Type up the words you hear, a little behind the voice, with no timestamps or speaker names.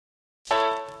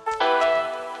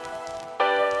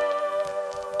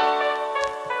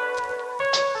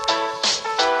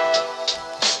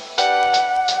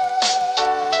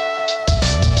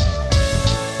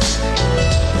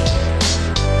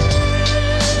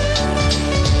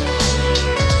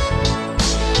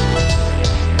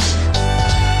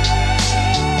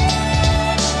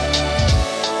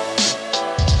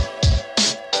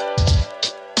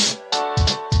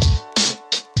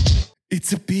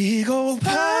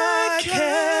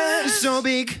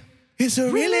It's a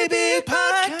really big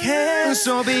podcast.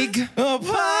 So big. A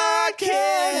podcast.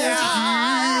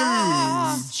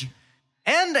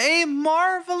 And a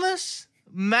marvelous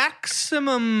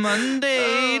Maximum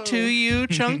Monday to you,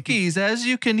 Chunkies. As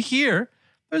you can hear,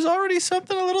 there's already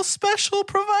something a little special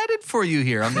provided for you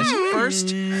here on this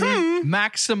first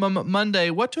Maximum Monday.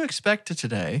 What to expect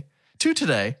today,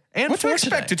 and What for to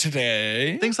expect today.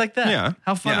 today? Things like that. Yeah.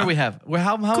 How fun Yeah. are we having?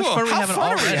 How much fun are we having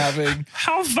already?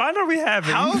 How fun are we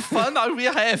having? How fun are we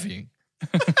having?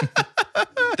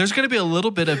 There's going to be a little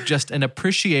bit of just an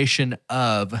appreciation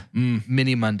of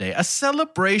Mini Monday, a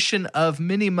celebration of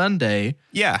Mini Monday,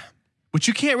 Yeah. which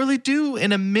you can't really do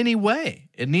in a mini way.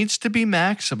 It needs to be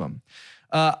maximum.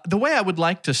 The way I would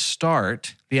like to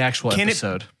start the actual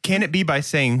episode Can it be by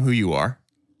saying who you are?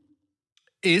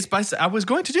 is by I was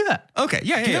going to do that Okay.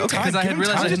 Yeah. Give him Okay. time. because I give had him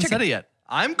realized time I to hadn't check said it. it yet.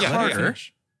 I'm Yeah, Carter.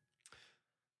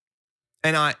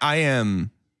 And I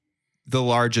am the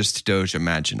largest Doge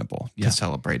imaginable to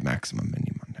celebrate Maximum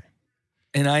Mini Monday.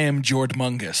 And I am Jord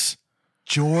Mungus.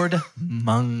 Jord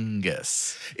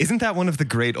Mungus. Isn't that one of the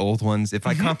great old ones? If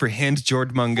I comprehend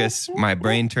Jord Mungus, my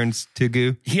brain turns to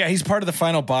goo. Yeah, he's part of the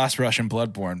final boss rush in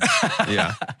Bloodborne.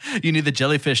 Yeah. You need the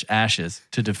jellyfish ashes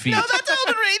to defeat. Elden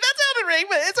Ring. That's Elden Ring,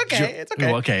 but it's okay. It's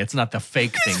Well, okay, it's not the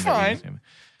fake thing. It's that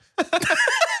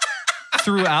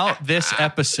Throughout this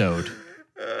episode,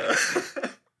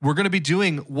 we're going to be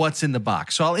doing What's in the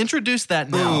Box. So I'll introduce that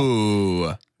now.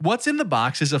 Ooh. What's in the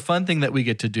Box is a fun thing that we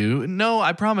get to do. No,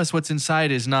 I promise what's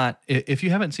inside is not. If you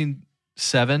haven't seen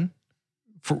Seven,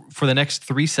 for the next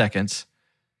 3 seconds,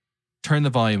 turn the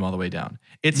volume all the way down.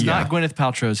 It's not Gwyneth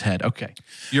Paltrow's head. Okay,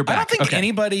 you're back. I don't think Okay.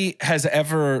 anybody has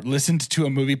ever listened to a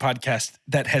movie podcast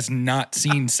that has not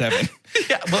seen Seven.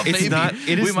 Yeah, well, It's maybe. not-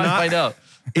 it is we might not- find out.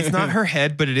 It's not her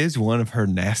head, but it is one of her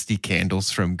nasty candles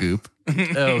from Goop.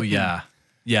 Oh yeah,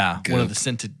 yeah. One of the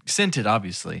scented,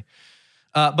 obviously.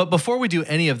 But before we do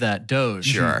any of that, Doge,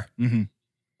 Sure.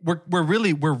 we're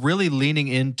really leaning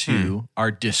into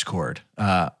our Discord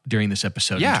during this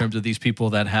episode in terms of these people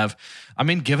that have,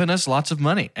 given us lots of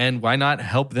money, and why not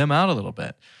help them out a little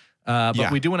bit?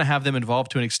 But we do want to have them involved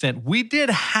to an extent. We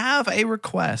did have a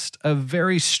request, a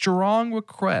very strong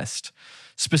request,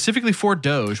 specifically for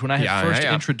Doge when I had first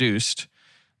introduced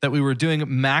that we were doing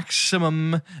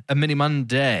Maximum Mini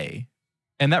Monday.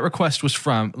 And that request was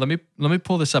from, let me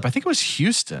pull this up. I think it was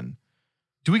Houston.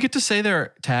 Do we get to say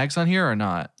their tags on here or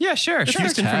not? Yeah, sure. It's their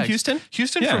Houston from tags. Houston?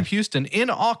 Houston Yeah. from Houston,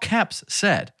 in all caps,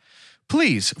 said,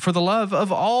 "Please, for the love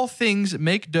of all things,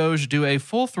 make Doge do a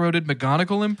full-throated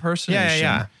McGonagall impersonation.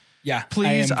 Yeah. Yeah.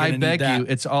 Please, am I gonna beg need that. you,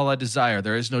 it's all I desire.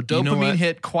 There is no know dopamine what?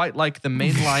 hit quite like the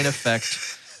mainline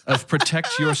effect of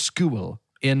Protect Your School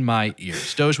in my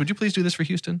ears." Doge, would you please do this for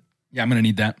Houston? Yeah, I'm going to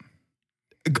need that.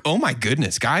 Oh my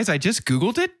goodness, guys, I just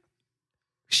Googled it.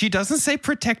 She doesn't say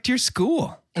protect your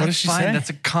school. What does she Fine, say? that's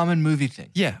a common movie thing.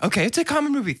 Yeah, okay, it's a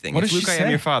common movie thing. What It's does she Luke, I am say?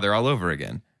 your father all over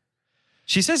again.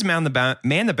 She says, man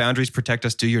the boundaries, protect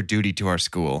us, do your duty to our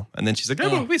school. And then she's like,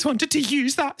 I've always wanted to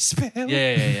use that spell.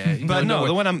 Yeah. But no,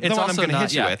 the one I'm it's going also to not-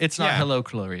 hit you yeah, with. It's not Yeah. Hello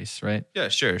Clarice, right? Yeah,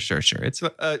 sure. It's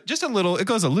just a little, it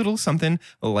goes a little something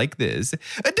like this.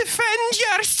 Defend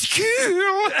your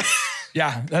school.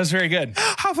 Yeah, that was very good.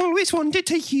 I've always wanted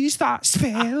to use that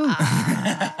spell.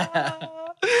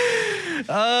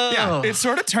 Oh. It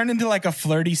sort of turned into like a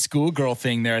flirty schoolgirl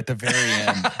thing there at the very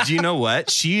end. Do you know what?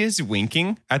 She is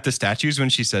winking at the statues when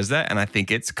she says that, and I think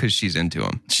it's because she's into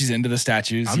them. She's into the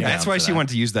statues. I'm Yeah. down That's why for she that. wanted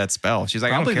to use that spell. She's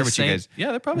like, I don't care what you guys.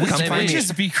 Yeah, they're probably the Come same find Might me. age.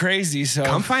 just be crazy. So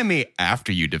Come find me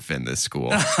after you defend this school.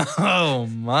 Oh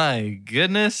my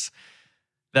goodness.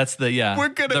 That's the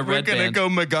the red band. go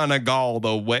McGonagall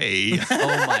the way.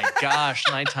 Oh my gosh,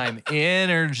 nighttime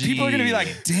energy. people are going to be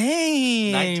like,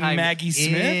 dang, nighttime Maggie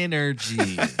Smith.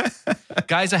 energy.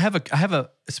 Guys, I have a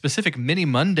specific Mini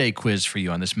Monday quiz for you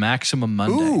on this Maximum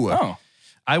Monday. Ooh. Oh,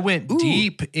 I went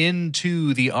deep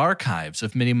into the archives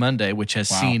of Mini Monday, which has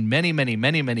seen many, many,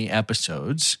 many, many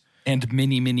episodes. and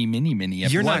many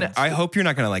episodes. You're not. I hope you're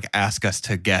not going to like ask us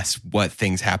to guess what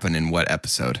things happen in what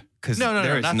episode. Because No, not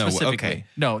specifically. Okay.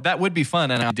 No, that would be fun,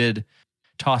 and I did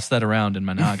toss that around in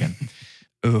my noggin.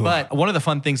 Ooh. But one of the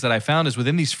fun things that I found is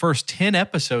within these first 10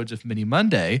 episodes of Mini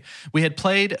Monday, we had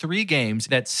played 3 games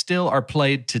that still are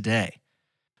played today.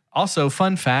 Also,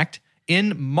 fun fact,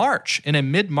 in a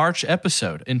mid-March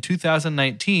episode in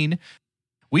 2019,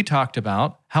 we talked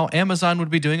about how Amazon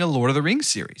would be doing a Lord of the Rings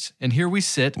series. And here we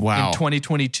sit in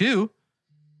 2022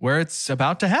 where it's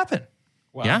about to happen.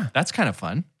 Wow. Yeah, That's kind of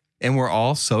fun. and we're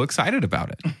all so excited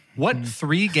about it. What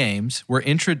 3 games were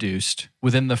introduced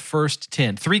within the first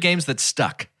 10? 3 games that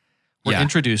stuck were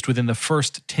introduced within the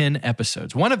first 10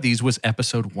 episodes. One of these was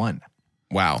episode 1.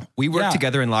 Wow. We work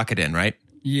together and lock it in, right?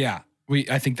 Yeah.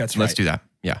 I think that's right. Let's do that.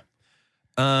 Yeah.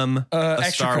 A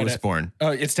extra Star credit. Was Born.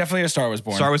 It's definitely A Star Was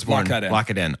Born. Star Was Born. Lock that in. Lock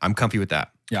it in. I'm comfy with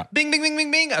that. Yeah. Bing, bing, bing,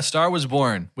 bing, bing. A Star Was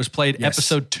Born was played Yes.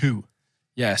 episode 2.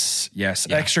 Yes. Yes.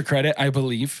 Yeah. Extra credit, I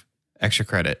believe. Extra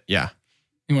credit. Yeah.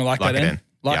 You want to lock Lock that it in? in.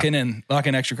 Lock Yeah. it in. Lock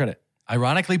in extra credit.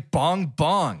 Ironically, bong,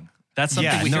 bong. That's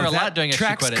something we hear a lot during extra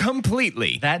tracks credit.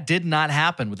 completely. That did not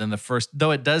happen within the first,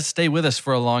 though it does stay with us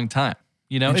for a long time.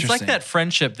 You know, it's like Interesting. that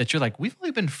friendship that you're like, we've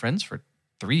only been friends for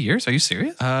 3 years. Are you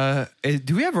serious?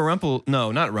 Do we have a Rumple?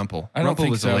 No, not Rumple. I don't Rumple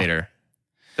think was so. later.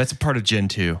 That's a part of Gen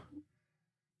 2.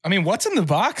 I mean, what's in the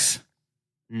box?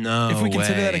 No If we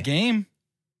consider that a game,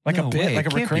 like No a bit, way. like a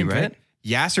It can't recurring be, right? bit.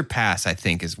 Yes or Pass, I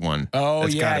think, is one. Oh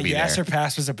That's yeah, gotta be Yes there. or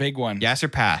Pass was a big one. Yes or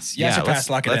Pass. Yes or let's- Pass,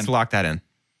 lock it Let's in. lock that in.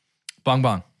 Bong,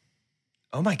 bong.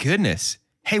 Oh my goodness.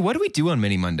 Hey, what do we do on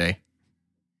Mini Monday?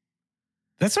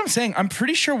 That's what I'm saying. I'm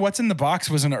pretty sure what's in the box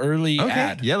was an early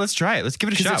ad. Yeah, let's try it. Let's give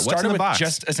it a Because shot. it What's started in the with box?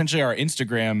 just essentially our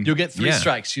Instagram. You'll get 3 Yeah.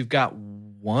 strikes. You've got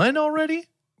 1 already?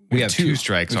 we have 2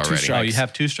 strikes We have 2 already. strikes. Oh, you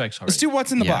have 2 strikes already. Let's do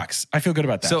what's in the Yeah. box. I feel good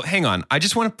about that. So hang on. I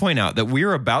just want to point out that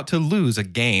we're about to lose a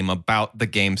game about the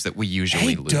games that we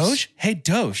usually hey lose. Doge, hey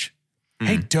Doge,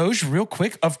 hey Doge, real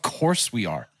quick. Of course we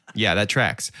are. Yeah, that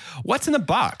tracks. What's in the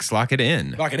box? Lock it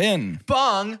in. Lock it in.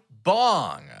 Bong,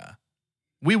 bong.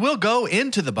 We will go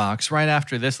into the box right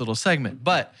after this little segment,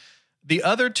 but the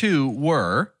other 2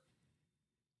 were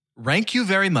Rank You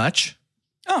Very Much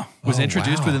Oh, was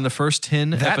introduced wow. within the first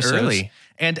 10 That episodes. early.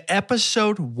 And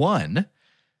episode 1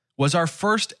 was our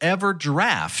first ever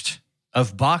draft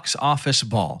of Box Office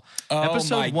Ball. Oh, my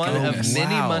Episode 1 goodness. of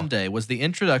Mini Wow. Monday was the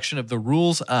introduction of the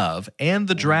rules of and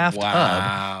the draft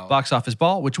Wow. of Box Office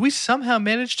Ball, which we somehow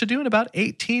managed to do in about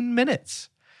 18 minutes.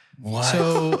 what?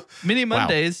 So Mini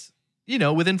Mondays, you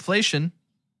know, with inflation,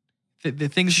 the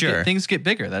things Sure. things get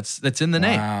bigger. That's in the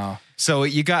name. Wow. So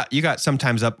you got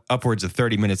sometimes upwards of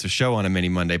 30 minutes of show on a Mini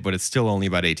Monday, but it's still only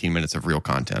about 18 minutes of real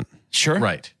content. Sure.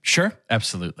 Right. Sure.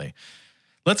 Absolutely.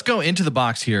 Let's go into the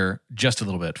box here just a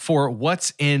little bit for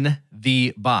what's in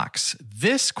the box.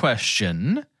 This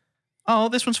question,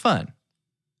 this one's fun.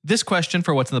 This question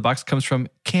for what's in the box comes from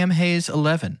Cam Hayes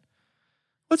 11.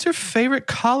 What's your favorite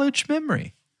college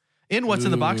memory? In what's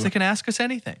in the box, they can ask us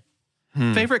anything.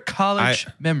 Favorite college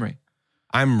memory.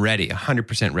 I'm ready,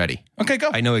 100% ready. Okay, go.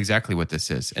 I know exactly what this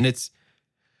is. And it's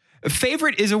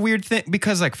favorite is a weird thing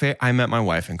because like I met my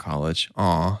wife in college.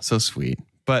 Aw, so sweet.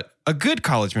 But a good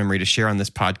college memory to share on this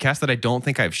podcast that I don't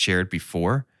think I've shared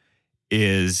before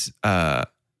is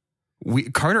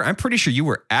Carter, I'm pretty sure you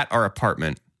were at our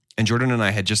apartment and Jordan and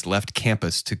I had just left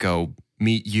campus to go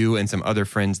meet you and some other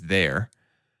friends there.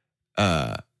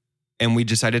 And we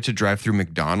decided to drive through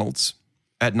McDonald's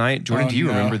at night. Jordan, do you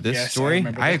no. remember this Yes, I story?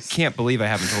 remember I this. can't believe I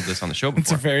haven't told this on the show before.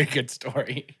 It's a very good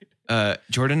story.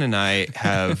 Jordan and I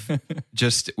have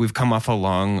we've come off a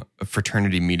long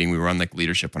fraternity meeting. We were on like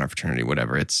leadership on our fraternity,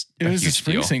 whatever. It It was a huge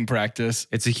spring deal. sing practice.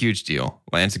 It's a huge deal.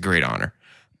 And it's a great honor.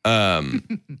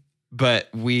 But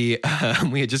we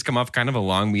had just come off kind of a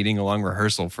long meeting, a long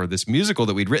rehearsal for this musical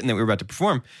that we'd written that we were about to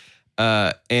perform.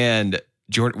 And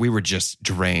Jordan, we were just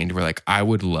drained. We're like, I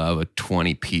would love a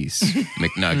 20-piece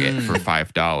McNugget for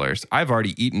 $5. I've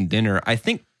already eaten dinner, I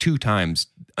think 2 times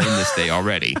in this day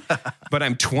already. But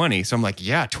I'm 20, so I'm like,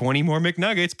 yeah, 20 more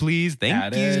McNuggets, please. Thank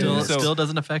That you. is- Still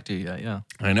doesn't affect you yet, yeah.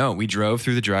 I know. We drove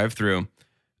through the drive-through,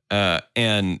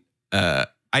 and I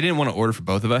didn't want to order for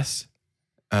both of us.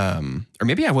 Or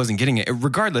maybe I wasn't getting it.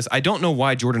 Regardless, I don't know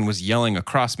why Jordan was yelling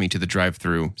across me to the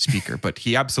drive-through speaker, but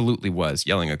he absolutely was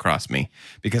yelling across me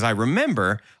because I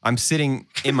remember I'm sitting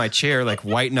in my chair, like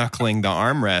white-knuckling the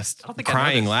armrest, think I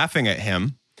crying, noticed. laughing at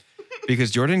him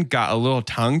because Jordan got a little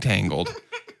tongue-tangled.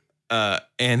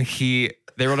 And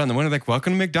they rolled down the window like,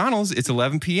 welcome to McDonald's. It's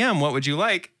 11 p.m. What would you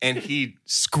like? And he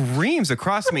screams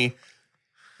across me,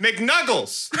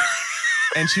 McNuggles.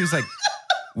 And she was like,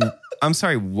 I'm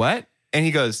sorry, what? And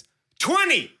he goes,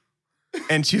 20.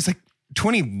 And she was like,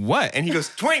 20 what? And he goes,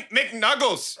 20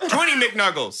 McNuggles, 20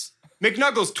 McNuggles,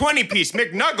 McNuggles, 20-piece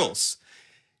McNuggles.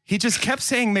 He just kept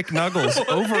saying McNuggles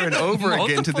over and over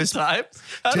again to this times.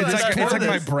 It's like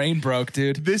my brain broke,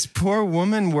 dude. this poor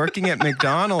woman working at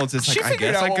McDonald's. It's She like, I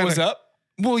figured guess out I what gotta, was up.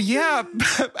 Well, yeah,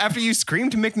 after you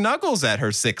screamed McNuggles at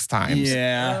her 6 times.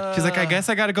 Yeah. She's like, I guess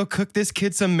I got to go cook this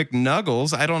kid some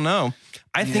McNuggles. I don't know.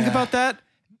 I think Yeah. about that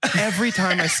every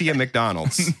time I see a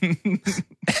McDonald's.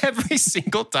 Every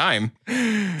single time.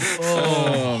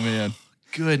 Oh man.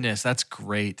 Goodness, that's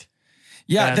great.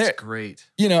 Yeah, That's great.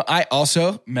 I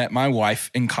also met my wife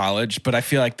in college, but I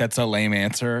feel like that's a lame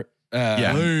answer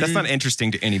That's not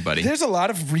interesting to anybody. There's a lot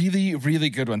of really, really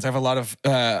good ones. I have a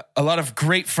lot of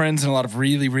great friends and a lot of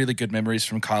really, really good memories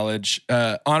from college.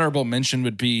 Honorable mention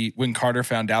would be when Carter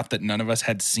found out that none of us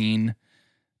had seen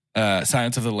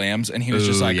Silence of the Lambs, and he was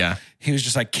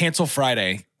just like, cancel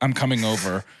Friday, I'm coming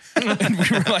over. And we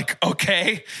were like,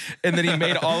 okay. And then he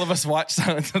made all of us watch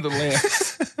Silence of the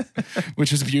Lambs,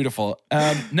 which was beautiful.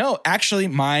 No, actually,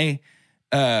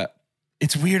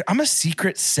 it's weird. I'm a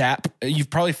secret sap. You've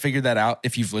probably figured that out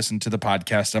if you've listened to the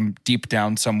podcast. I'm deep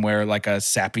down somewhere like a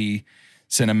sappy,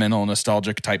 sentimental,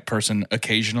 nostalgic type person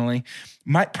occasionally.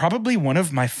 Probably one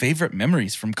of my favorite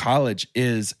memories from college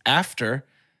is after.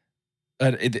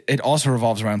 It also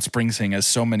revolves around Springsteen, as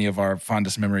so many of our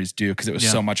fondest memories do, because it was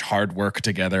so much hard work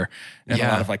together and a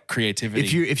lot of like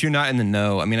creativity. If you're not in the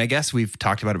know, I mean, I guess we've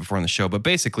talked about it before on the show, but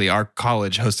basically our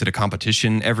college hosted a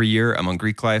competition every year among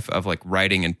Greek life of like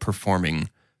writing and performing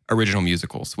original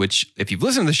musicals, which if you've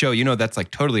listened to the show, you know that's like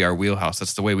totally our wheelhouse.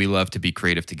 That's the way we love to be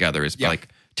creative together, is like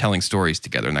telling stories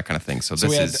together and that kind of thing. So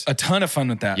we had a ton of fun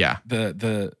with that. Yeah.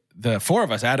 The four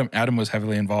of us, Adam was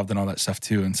heavily involved in all that stuff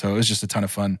too. And so it was just a ton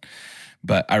of fun.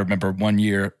 But I remember one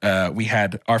year we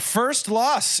had our first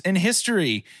loss in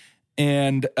history,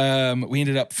 and we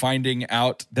ended up finding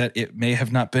out that it may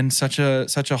have not been such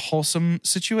a wholesome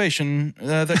situation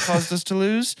that caused us to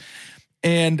lose.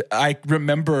 And I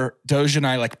remember Doja and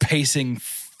I like pacing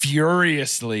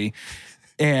furiously,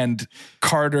 and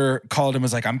Carter called and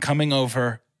was like, I'm coming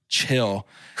over, chill.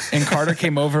 And Carter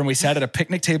came over and we sat at a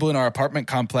picnic table in our apartment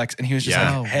complex, and he was just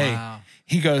like, hey,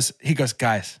 he goes,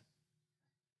 guys,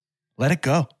 let it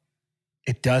go.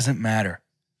 It doesn't matter.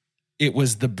 It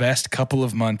was the best couple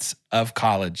of months of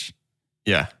college.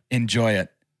 Yeah. Enjoy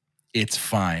it. It's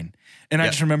fine. And I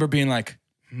just remember being like,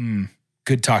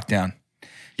 good talk down.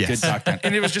 Yes. Good talk down.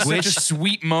 And it was just such a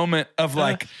sweet moment of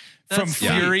like, from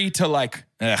fury to like,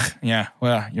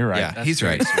 well, you're right. Yeah, he's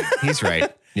right. He's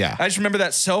right. Yeah. I just remember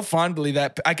that so fondly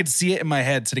that I could see it in my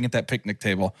head sitting at that picnic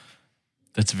table.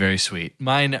 That's very sweet.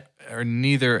 Mine are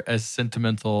neither as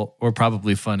sentimental or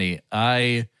probably funny.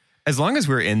 As long as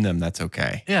we're in them, that's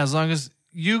okay. Yeah, as long as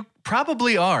you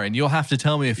probably are, and you'll have to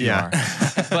tell me if you are.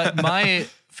 But my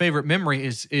favorite memory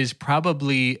is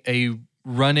probably a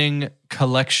running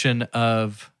collection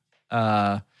of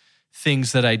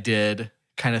things that I did,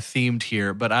 kind of themed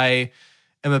here. But I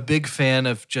am a big fan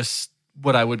of just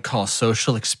what I would call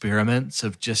social experiments,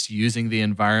 of just using the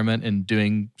environment and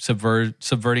doing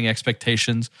subverting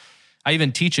expectations. I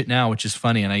even teach it now, which is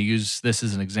funny, and I use this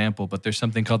as an example, but there's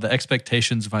something called the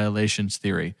expectations violations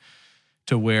theory,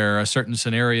 to where a certain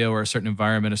scenario or a certain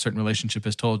environment, a certain relationship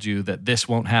has told you that this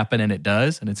won't happen, and it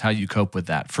does, and it's how you cope with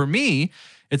that. For me,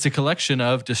 it's a collection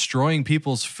of destroying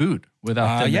people's food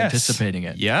without them anticipating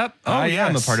it. Yep.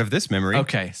 I'm a part of this memory.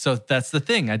 Okay, so that's the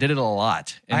thing. I did it a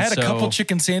lot. And I had a couple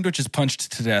chicken sandwiches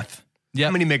punched to death. Yep.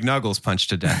 How many McNuggles punched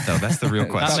to death, though? That's the real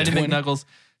question. Not many McNuggles.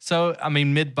 So, I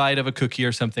mean, mid-bite of a cookie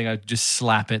or something, I'd just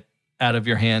slap it out of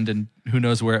your hand and who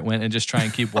knows where it went and just try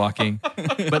and keep walking.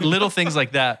 But little things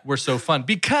like that were so fun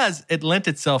because it lent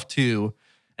itself to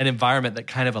an environment that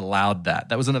kind of allowed that.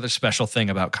 That was another special thing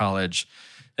about college,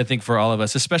 I think, for all of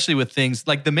us, especially with things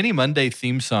like the Mini Monday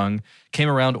theme song came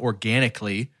around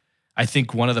organically. I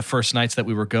think one of the first nights that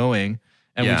we were going,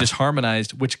 and we just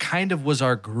harmonized, which kind of was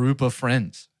our group of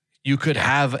friends. You could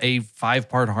have a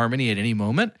 5-part harmony at any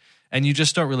moment, and you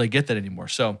just don't really get that anymore.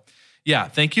 So, yeah,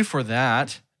 thank you for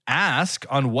that. Ask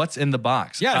on what's in the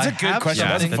box. Yeah, that's a good question.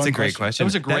 Yeah, that's a great question. That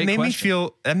was a great question.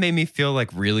 That made me feel like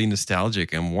really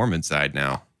nostalgic and warm inside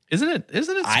now. Isn't it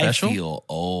special? I feel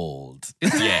old.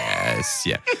 Yes,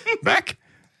 yeah. Back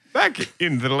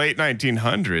in the late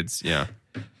 1900s, yeah.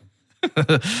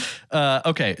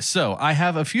 Okay, so I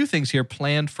have a few things here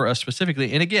planned for us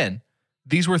specifically. And again,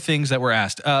 these were things that were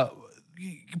asked.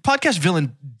 Podcast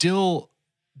villain Dill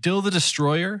the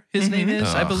Destroyer, his name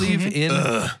is, I believe, in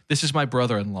This Is My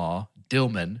Brother-in-Law,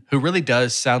 Dillman, who really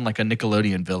does sound like a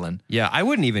Nickelodeon villain. Yeah, I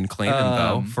wouldn't even claim him,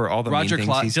 though, for all the Roger mean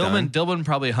things he's done. Dillman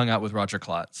probably hung out with Roger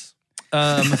Klotz.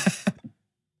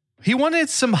 He wanted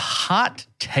some hot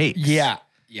takes. Yeah.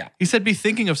 He said, be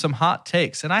thinking of some hot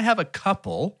takes. And I have a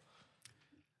couple.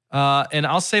 And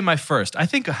I'll say my first. I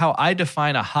think how I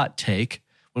define a hot take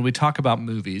when we talk about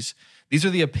movies, these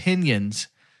are the opinions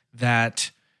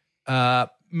that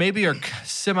maybe are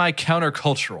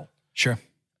semi-countercultural. Sure.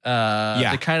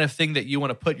 The kind of thing that you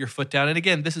want to put your foot down. And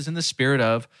again, this is in the spirit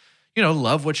of,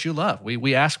 love what you love.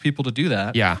 We ask people to do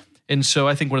that. Yeah. And so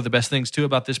I think one of the best things, too,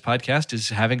 about this podcast is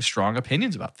having strong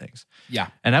opinions about things. Yeah.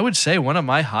 And I would say one of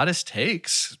my hottest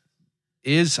takes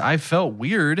is I felt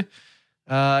weird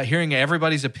hearing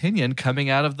everybody's opinion coming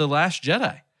out of The Last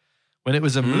Jedi when it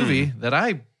was a movie that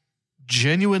I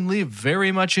genuinely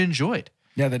very much enjoyed.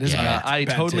 Yeah, that is. I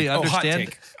totally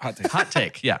understand. Hot take. Hot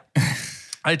take, yeah.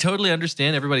 I totally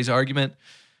understand everybody's argument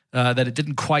that it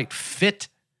didn't quite fit.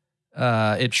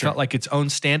 It felt like its own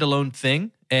standalone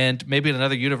thing, and maybe in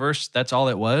another universe, that's all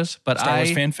it was. But Star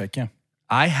Wars fanfic, yeah.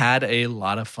 I had a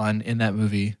lot of fun in that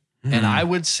movie, and I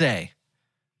would say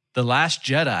The Last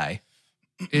Jedi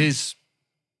is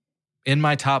in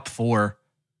my top 4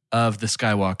 of the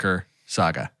Skywalker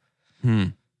saga.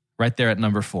 Right there at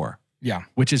number 4. Yeah.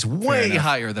 Which is way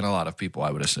higher than a lot of people,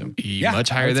 I would assume. Much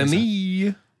higher than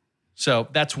me. So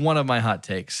that's one of my hot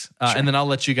takes. And then I'll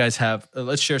let you guys have,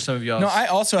 let's share some of y'all's. No, I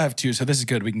also have 2, so this is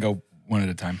good. We can go one at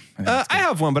a time. I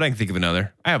have one, but I can think of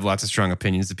another. I have lots of strong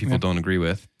opinions that people don't agree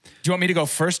with. Do you want me to go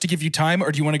first to give you time,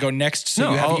 or do you want to go next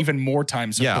so you have even more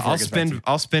time? So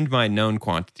I'll spend my known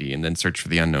quantity and then search for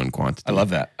the unknown quantity. I love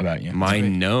that about you. My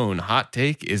known hot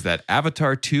take is that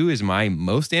Avatar 2 is my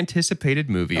most anticipated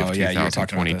movie of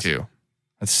 2022.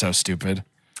 That's so stupid.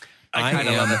 I kind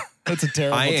of love it. That's a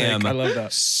terrible take. I love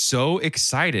that. So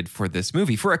excited for this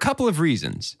movie for a couple of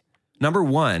reasons. Number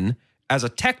one, as a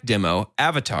tech demo,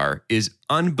 Avatar is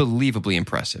unbelievably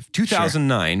impressive.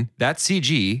 2009, that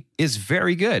CG is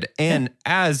very good. And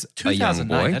as a young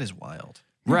boy, that is wild.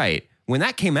 Right. When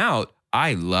that came out,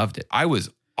 I loved it. I was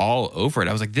all over it.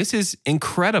 I was like, this is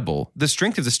incredible. The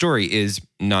strength of the story is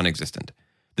non-existent.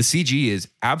 The CG is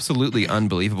absolutely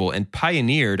unbelievable and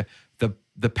pioneered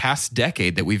the past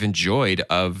decade that we've enjoyed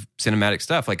of cinematic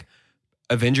stuff. Like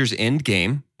Avengers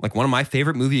Endgame, like one of my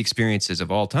favorite movie experiences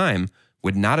of all time,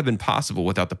 would not have been possible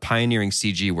without the pioneering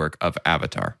CG work of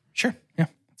Avatar. Sure. Yeah,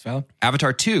 that's valid.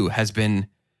 Avatar 2 has been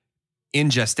in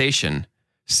gestation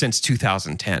since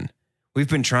 2010. We've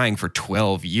been trying for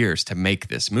 12 years to make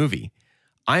this movie.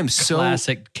 I am so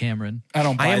classic Cameron. I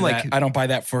don't buy that. I don't buy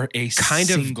that for a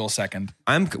single second.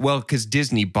 Because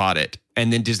Disney bought it,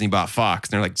 and then Disney bought Fox,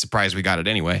 and they're like, surprised we got it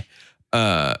anyway.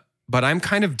 But I'm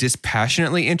kind of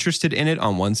dispassionately interested in it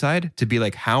on one side to be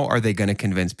like, how are they going to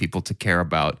convince people to care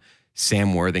about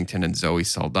Sam Worthington and Zoe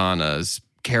Saldana's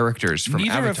characters from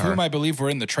Neither Avatar? of whom I believe were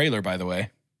in the trailer, by the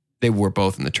way. They were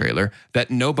both in the trailer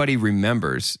that nobody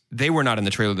remembers. They were not in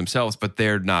the trailer themselves, but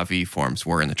their Na'vi forms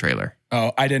were in the trailer.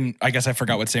 Oh, I guess I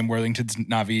forgot what Sam Worthington's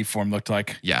Na'vi form looked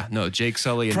like. Yeah, no, Jake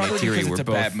Sully and Probably Neytiri were it's a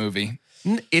both. bad movie.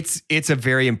 It's a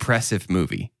very impressive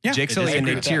movie. Yeah, Jake Sully and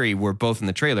Neytiri were both in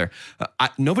the trailer.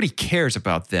 Nobody cares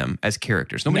about them as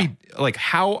characters. Nobody like,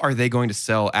 how are they going to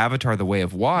sell Avatar: The Way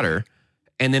of Water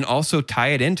and then also tie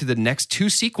it into the next 2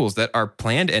 sequels that are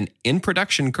planned and in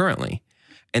production currently?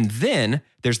 And then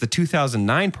there's the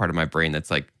 2009 part of my brain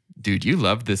that's like, dude, you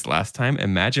loved this last time.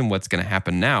 Imagine what's going to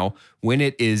happen now when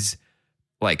it is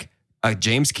like a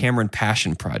James Cameron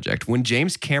passion project. When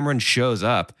James Cameron shows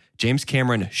up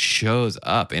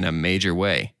in a major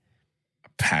way.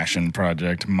 Passion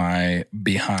project, my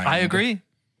behind. I agree.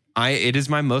 It is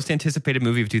my most anticipated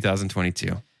movie of 2022.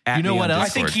 You know what else? I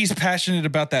think he's passionate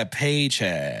about that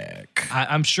paycheck.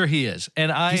 I'm sure he is.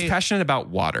 And he's passionate about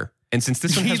water. And since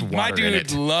this one has water in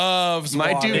it. Loves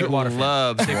my water. dude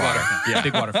loves water. Yeah,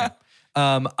 big water fan.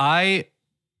 I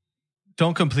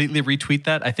don't completely retweet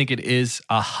that. I think it is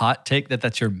a hot take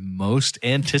that's your most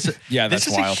anticipated. Yeah, that's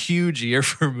this is wild. a huge year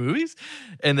for movies,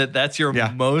 and that's your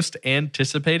most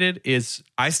anticipated is.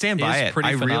 I stand by it.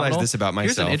 I realize this about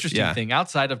myself. Here's an interesting thing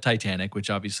outside of Titanic, which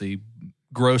obviously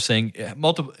grossing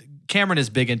multiple. Cameron is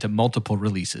big into multiple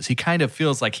releases. He kind of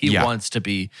feels like he wants to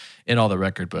be in all the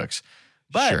record books.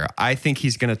 But sure, I think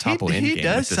he's going to topple Endgame. He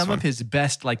does with this some one. of his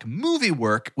best like movie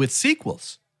work with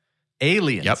sequels.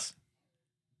 Aliens.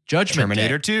 Judgment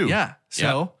Terminator Day. 2. Yeah.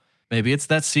 So maybe it's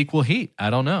that sequel heat.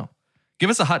 I don't know. Give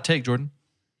us a hot take, Jordan.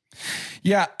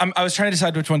 Yeah, I was trying to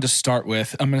decide which one to start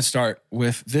with. I'm going to start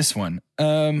with this one.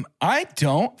 I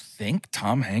don't think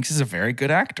Tom Hanks is a very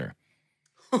good actor.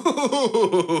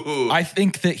 I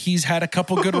think that he's had a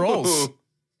couple good roles.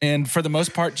 And for the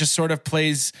most part, just sort of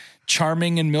plays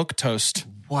charming and milquetoast.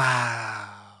 Wow.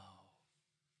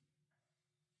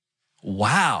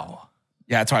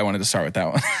 Yeah, that's why I wanted to start with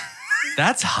that one.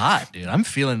 That's hot, dude. I'm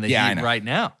feeling the heat right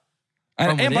now.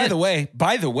 And by the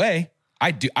way,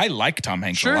 I like Tom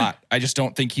Hanks a lot. I just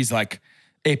don't think he's like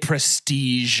a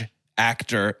prestige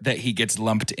actor that he gets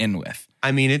lumped in with.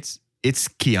 I mean, it's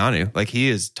Keanu. Like, he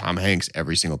is Tom Hanks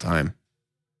every single time.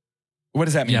 What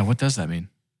does that mean? Yeah, what does that mean?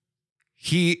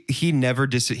 He never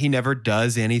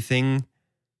does anything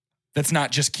that's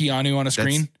not just Keanu on a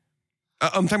screen.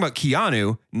 I'm talking about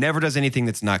Keanu never does anything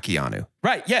that's not Keanu.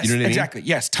 Right. Yes. You know what exactly. I mean?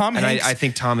 Yes. Tom Hanks. I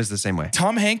think Tom is the same way.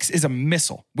 Tom Hanks is a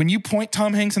missile. When you point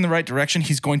Tom Hanks in the right direction,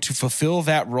 he's going to fulfill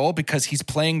that role because he's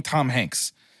playing Tom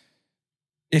Hanks.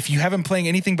 If you have him playing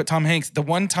anything but Tom Hanks, the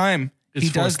one time he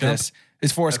does this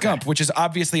is Forrest Gump, which is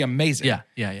obviously amazing.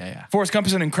 Yeah. Forrest Gump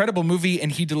is an incredible movie,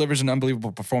 and he delivers an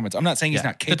unbelievable performance. I'm not saying he's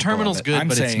not capable. The Terminal's of it. good, I'm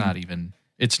but saying, it's not even.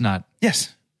 It's not.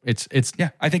 Yes. It's Yeah,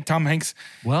 I think Tom Hanks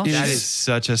well, That is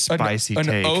such a spicy an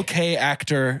take. okay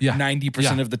actor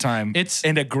 90% of the time.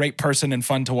 And a great person and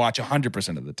fun to watch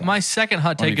 100% of the time. My second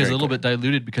hot Let me take be is a very little clear. bit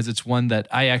diluted because it's one that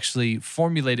I actually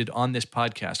formulated on this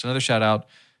podcast. Another shout out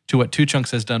to what Two Chunks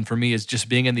has done for me is just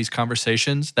being in these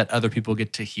conversations that other people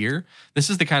get to hear. This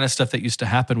is the kind of stuff that used to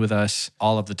happen with us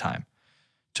all of the time,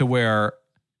 to where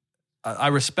I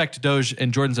respect Doge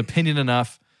and Jordan's opinion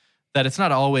enough that it's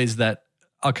not always that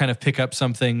I'll kind of pick up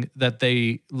something that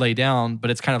they lay down, but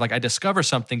it's kind of like I discover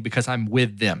something because I'm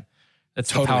with them.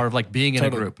 That's the power of like being in a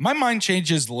group. My mind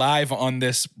changes live on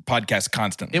this podcast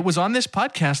constantly. It was on this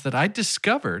podcast that I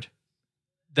discovered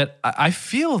that I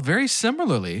feel very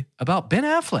similarly about Ben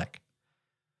Affleck.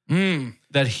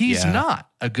 That he's not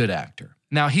a good actor.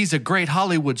 Now, he's a great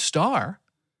Hollywood star.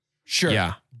 Sure.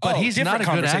 Yeah. But he's not a good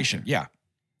conversation. actor. Yeah.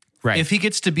 Right. If he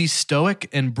gets to be stoic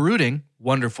and brooding,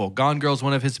 wonderful. Gone Girl's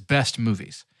one of his best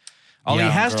movies. All he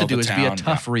has to do is be a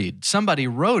tough read. Somebody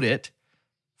wrote it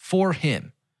for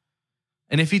him.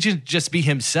 And if he just be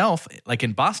himself, like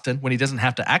in Boston, when he doesn't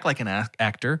have to act like an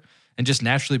actor and just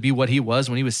naturally be what he was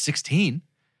when he was 16,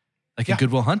 like in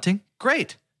Good Will Hunting,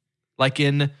 great. Like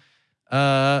in,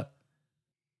 what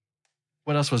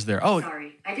else was there? Oh,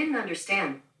 Sorry, I didn't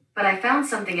understand, but I found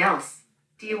something else.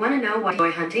 Do you want to know why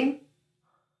you're hunting?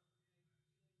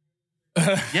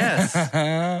 yes.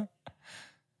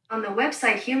 On the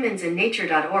website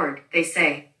humansandnature.org, they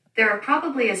say, there are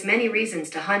probably as many reasons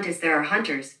to hunt as there are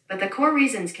hunters, but the core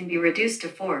reasons can be reduced to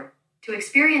 4. To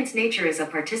experience nature as a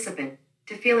participant,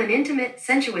 to feel an intimate,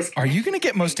 sensuous Are you going to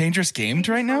get Most Dangerous Gamed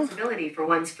right now? responsibility for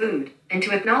one's food, and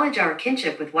to acknowledge our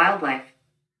kinship with wildlife.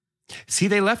 See,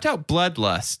 they left out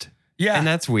bloodlust. Yeah. And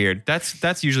that's weird.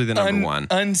 That's usually the number one.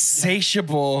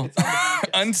 Unsatiable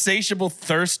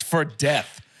thirst for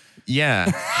death.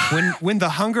 Yeah. when the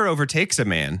hunger overtakes a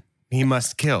man, he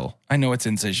must kill. I know it's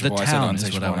insatiable. The I said town is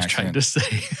unsatiable what I was on trying accident. to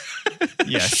say.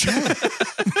 Yes.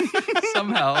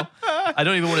 Somehow. I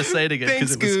don't even want to say it again because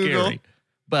Thanks, it was Google. scary.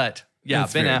 But yeah,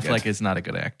 That's Ben very Affleck good. is not a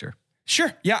good actor.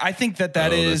 Sure. Yeah, I think that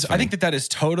Oh, is. that's I think that is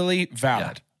totally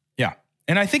valid. Yeah.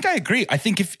 And I think I agree. I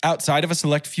think if outside of a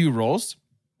select few roles,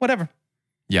 whatever.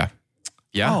 Yeah.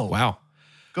 Yeah. Oh. Wow.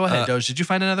 Go ahead, Doge. Did you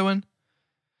find another one?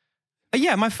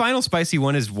 Yeah, my final spicy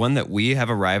one is one that we have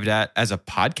arrived at as a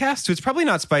podcast. So it's probably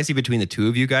not spicy between the two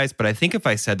of you guys, but I think if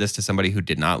I said this to somebody who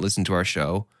did not listen to our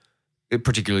show,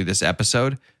 particularly this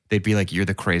episode, they'd be like, "You're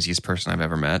the craziest person I've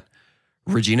ever met."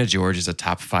 Regina George is a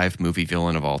top 5 movie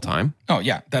villain of all time. Oh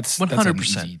yeah, that's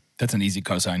 100%. That's an easy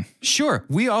cosign. Sure,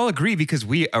 we all agree because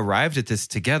we arrived at this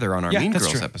together on our Yeah, Mean that's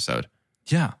Girls true. episode.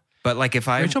 Yeah. But like if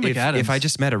I Rachel McAdams. if I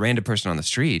just met a random person on the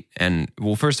street and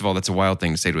well, first of all, that's a wild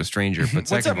thing to say to a stranger. But What's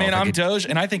second up, of all, man? if I I'm could- Doge,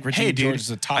 and I think Regina Hey, dude, George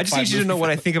is a top I just 5 need you to know movie what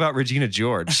I think about Regina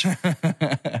George.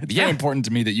 It's very important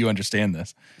to me that you understand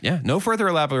this. Yeah, no further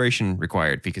elaboration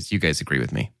required because you guys agree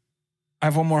with me. I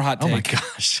have one more hot Oh take. my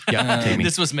gosh. Yeah, take me.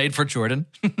 This was made for Jordan.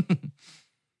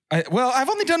 I've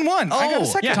only done one. I got a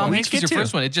second yeah, Tom one. Hanks was your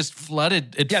first one. It just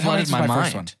flooded. It Yeah, Tom flooded Hanks was my my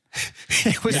mind. first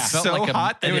one. It was Yeah. Felt so like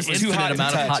hot that an it was infinite too hot to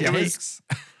amount of touch. hot It was- takes.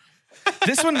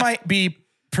 This one might be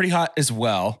pretty hot as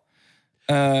well.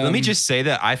 Let me just say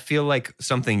that I feel like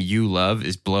something you love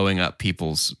is blowing up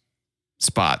people's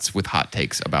spots with hot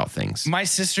takes about things. My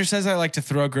sister says I like to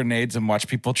throw grenades and watch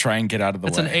people try and get out of the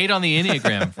That's way. an 8 on the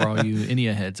Enneagram for all you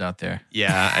Ennea heads out there.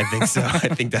 Yeah, I think so. I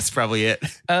think that's probably it.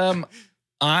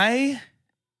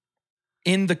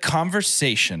 In the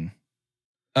conversation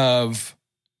of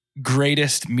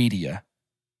greatest media,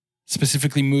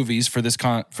 specifically movies for this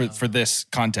for this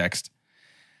context,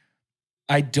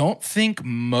 I don't think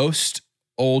most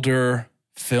older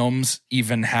films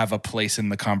even have a place in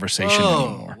the conversation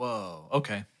anymore. Whoa.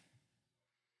 Okay.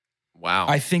 Wow.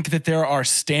 I think that there are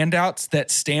standouts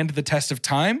that stand the test of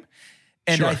time.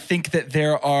 And Sure. I think that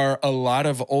there are a lot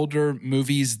of older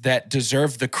movies that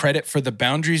deserve the credit for the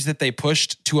boundaries that they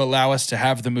pushed to allow us to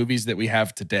have the movies that we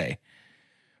have today.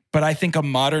 But I think a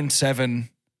modern 7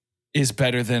 is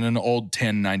better than an old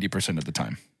 10 90% of the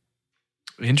time.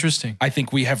 Interesting. I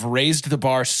think we have raised the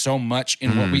bar so much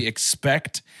in what we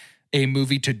expect a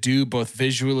movie to do, both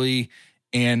visually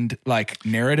and like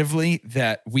narratively,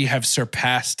 that we have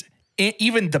surpassed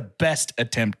even the best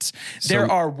attempts. There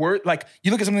are like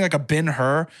you look at something like a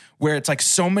Ben-Hur where it's like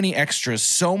so many extras,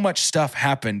 so much stuff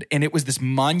happened, and it was this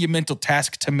monumental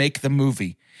task to make the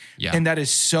movie. Yeah. And that is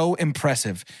so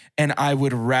impressive. And I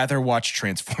would rather watch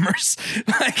Transformers.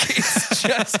 Like it's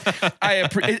just, I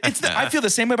feel the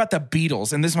same way about the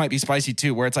Beatles. And this might be spicy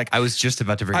too, where it's like, I was just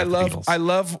about to bring up the Beatles. I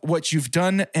love what you've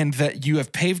done and that you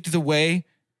have paved the way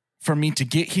for me to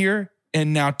get here.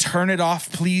 And now turn it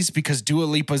off, please, because Dua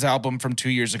Lipa's album from 2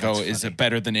 years ago is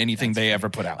better than anything they ever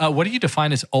put out. What do you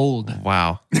define as old?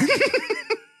 Wow.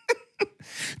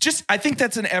 Just, I think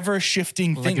that's an ever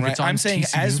shifting Like thing, if right? it's on I'm saying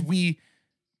TCU? as we,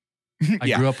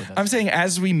 I grew up with that. I'm saying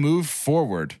as we move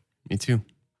forward, Me too.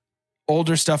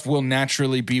 older stuff will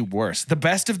naturally be worse. The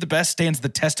best of the best stands the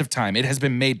test of time. It has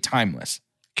been made timeless.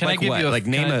 Can Like I give what? you Like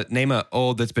name a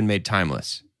old that's been made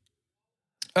timeless.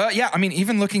 Yeah, I mean,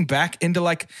 even looking back into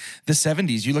like the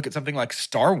 70s, you look at something like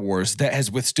Star Wars that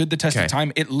has withstood the test Okay. of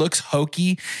time. It looks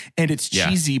hokey and it's Yeah.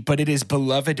 cheesy, but it is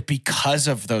beloved because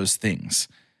of those things.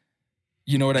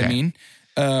 You know what I Okay.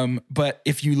 mean? But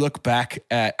if you look back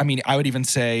at, I mean, I would even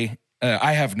say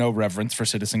I have no reverence for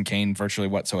Citizen Kane virtually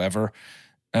whatsoever.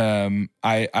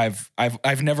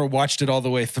 I've never watched it all the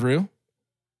way through.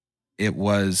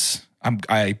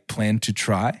 I plan to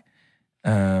try.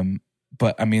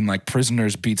 But I mean, like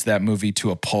Prisoners beats that movie to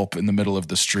a pulp in the middle of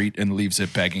the street and leaves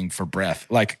it begging for breath.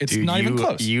 Like it's Dude, not even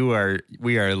close.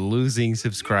 We are losing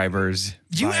subscribers.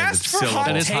 You by the asked for syllable. hot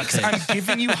That is hot takes. takes. I'm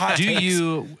giving you hot Do takes.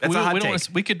 you? That's we, a hot we don't take.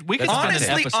 wanna- we could That's spend a hot an take.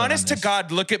 Honestly, episode honest on to this.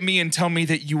 God, look at me and tell me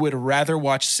that you would rather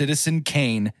watch Citizen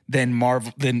Kane than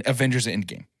Avengers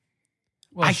Endgame.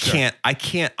 Well, I sure.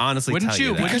 can't honestly Wouldn't tell you?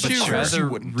 you that. Wouldn't But you of course you rather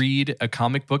wouldn't. read a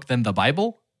comic book than the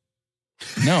Bible?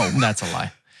 No. That's a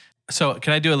lie. So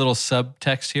can I do a little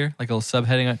subtext here, like a little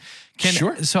subheading?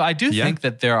 Sure. So I do Yeah. think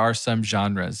that there are some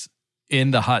genres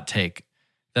in the hot take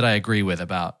that I agree with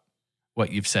about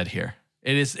what you've said here.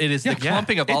 It is the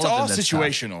clumping of all It's of them. all that's tough.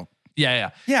 situational.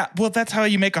 Yeah. Yeah, well, that's how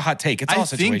you make a hot take. It's I all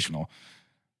think- situational.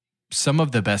 Some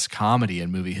of the best comedy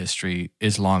in movie history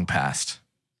is long past,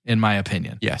 in my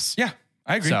opinion. Yes. Yeah,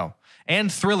 I agree. So, and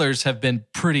thrillers have been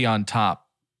pretty on top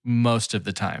most of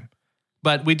the time.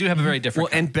 But we do have a very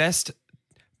different Well, and best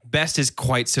is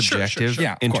quite subjective. sure.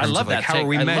 Yeah, of in course. terms I love of like that how take. are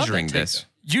we I love that measuring take, this? though.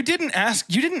 You didn't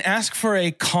ask for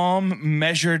a calm,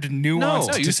 measured, nuanced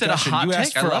No, you said a discussion. hot You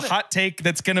asked take. I for a love it. hot take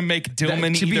that's going to make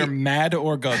Dillman to be- either mad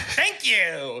or go, thank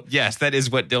you. Yes, that is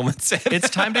what Dillman said. It's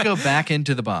time to go back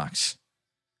into the box.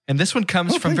 And this one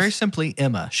comes from please. very simply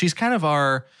Emma. She's kind of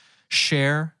our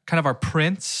kind of our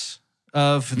prince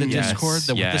of the Yes, Discord, with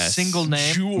the yes. single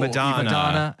name. Jewel.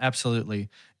 Madonna, absolutely.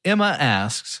 Emma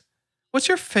asks, what's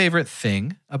your favorite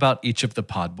thing about each of the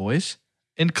Pod Boys,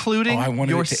 including Oh, I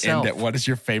wanted yourself? it to end at what is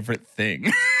your favorite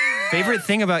thing? Favorite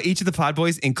thing about each of the Pod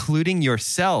Boys, including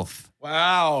yourself.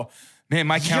 Wow. Man,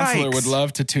 my counselor Yikes. would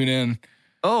love to tune in.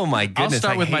 Oh my I'll goodness.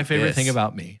 start I with my hate favorite this. thing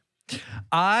about me.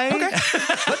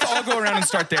 Let's all go around and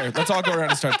start there.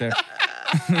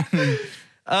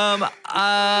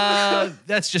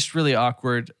 That's just really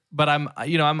awkward. But I'm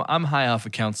high off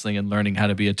of counseling and learning how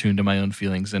to be attuned to my own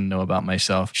feelings and know about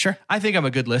myself. Sure. I think I'm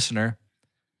a good listener.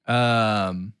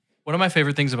 One of my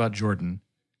favorite things about Jordan,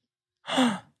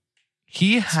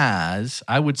 he has,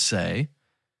 I would say,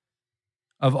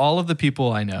 of all of the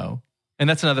people I know, and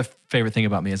that's another favorite thing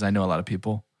about me is I know a lot of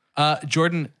people.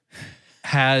 Jordan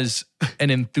has an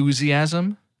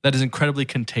enthusiasm that is incredibly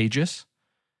contagious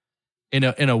in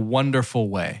a wonderful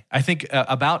way. I think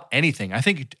about anything. I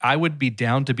think I would be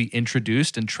down to be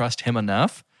introduced and trust him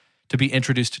enough to be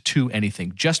introduced to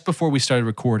anything. Just before we started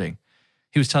recording,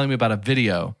 he was telling me about a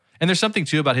video. And there's something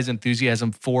too about his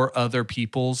enthusiasm for other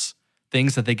people's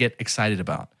things that they get excited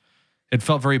about. It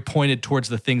felt very pointed towards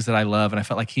the things that I love, and I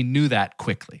felt like he knew that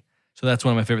quickly. So that's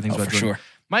one of my favorite things about for Jordan. sure.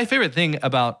 My favorite thing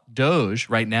about Doge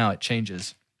right now, it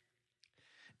changes,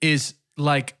 is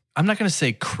like, I'm not going to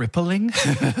say crippling,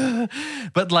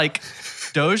 but like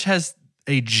Doge has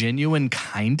a genuine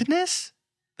kindness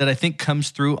that I think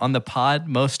comes through on the pod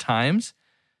most times.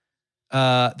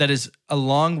 That is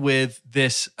along with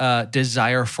this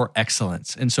desire for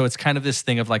excellence. And so it's kind of this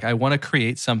thing of like, I want to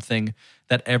create something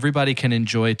that everybody can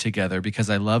enjoy together because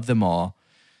I love them all.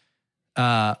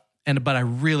 But I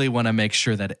really want to make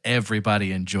sure that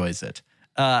everybody enjoys it.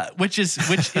 Which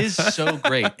is so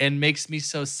great and makes me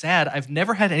so sad. I've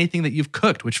never had anything that you've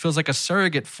cooked, which feels like a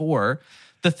surrogate for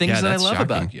the things Yeah, that I that's love shocking.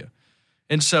 about you.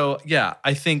 And so, yeah,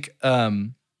 I think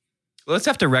Let's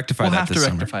have to rectify we'll that have to this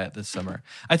summer. rectify it this summer.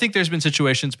 I think there's been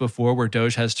situations before where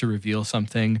Doge has to reveal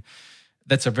something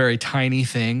that's a very tiny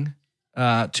thing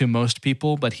to most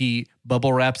people, but he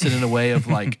bubble wraps it in a way of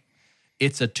like,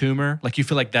 it's a tumor. Like you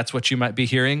feel like that's what you might be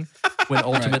hearing. when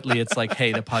ultimately it's like,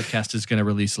 hey, the podcast is going to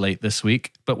release late this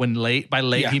week. But when by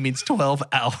late, he means 12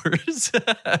 hours.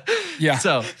 Yeah.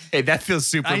 So Hey, that feels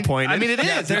super pointed. I mean, it is.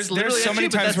 Yeah, There's there's so many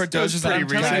times where Doge is like,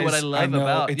 guys, what I love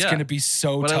about it's going to be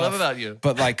so what tough. I love about you.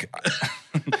 But like,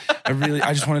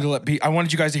 I just wanted to I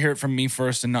wanted you guys to hear it from me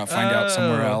first and not find out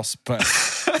somewhere else. But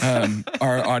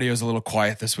our audio is a little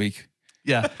quiet this week.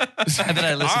 Yeah. And then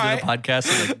I listen to the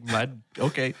podcast and like,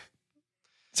 okay.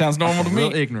 Sounds normal to me.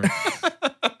 Real ignorant.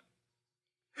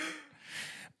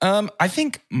 I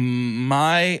think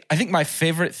my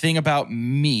favorite thing about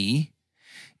me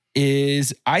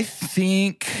is I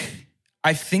think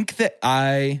that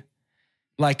I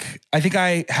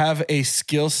have a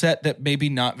skill set that maybe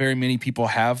not very many people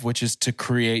have, which is to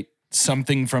create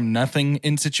something from nothing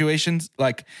in situations.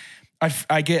 Like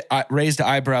I get raised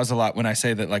eyebrows a lot when I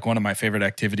say that like one of my favorite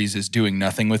activities is doing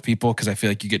nothing with people, because I feel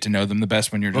like you get to know them the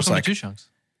best when you're just Welcome like to Two Chunks.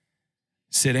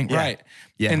 sitting. Yeah. Right.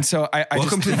 Yeah. And so I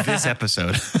Welcome just, to this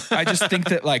episode. I just think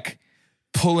that like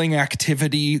pulling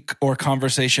activity or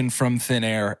conversation from thin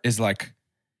air is like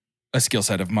a skill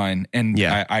set of mine. And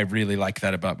Yeah. I really like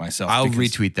that about myself. I'll because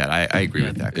retweet that. I agree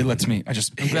with that. It lets me, I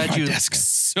just hit my you desk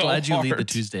so glad you lead the hard.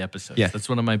 Tuesday episodes. Yeah. That's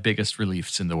one of my biggest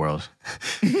reliefs in the world.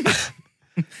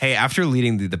 Hey, after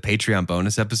leading the Patreon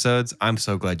bonus episodes, I'm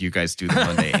so glad you guys do the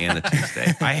Monday and the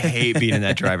Tuesday. I hate being in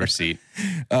that driver's seat.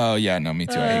 Oh yeah, no, me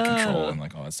too. I hate control and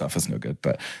like all that stuff is no good.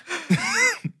 But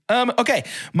okay,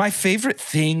 my favorite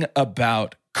thing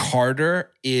about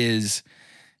Carter is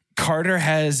Carter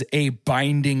has a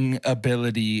binding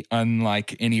ability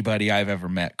unlike anybody I've ever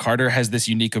met. Carter has this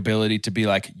unique ability to be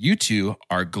like, you two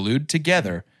are glued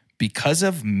together because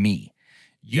of me.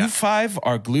 You five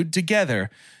are glued together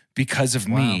because of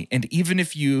me. And even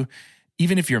if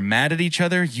you're mad at each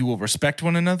other, you will respect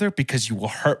one another, because you will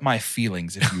hurt my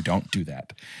feelings if you don't do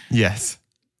that. Yes.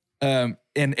 And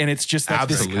it's just like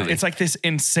Absolutely. it's like this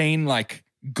insane like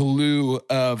glue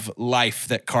of life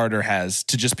that Carter has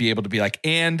to just be able to be like,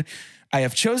 and I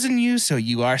have chosen you, so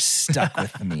you are stuck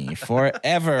with me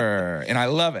forever. And I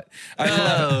love it. I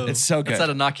love it. It's so good. It's that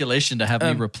inoculation to have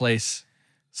me replace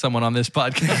someone on this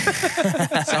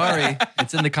podcast. Sorry,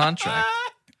 it's in the contract.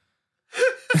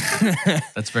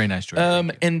 That's very nice,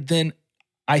 Jordan. And then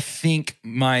I think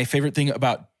my favorite thing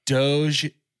about Doge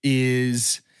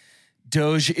is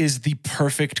the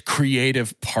perfect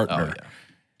creative partner. Oh, yeah.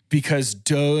 Because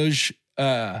Doge,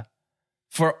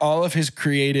 for all of his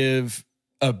creative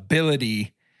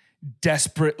ability,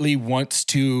 desperately wants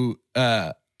to,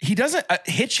 he doesn't,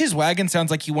 hitch his wagon sounds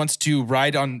like he wants to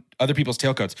ride on other people's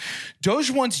tailcoats.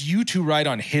 Doge wants you to ride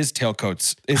on his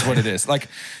tailcoats is what it is. Like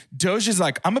Doge is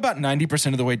like, I'm about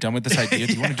 90% of the way done with this idea.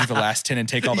 Do you want to do the last 10 and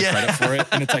take all the credit for it?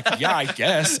 And it's like, yeah, I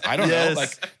guess. I don't know.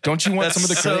 Like, don't you want some of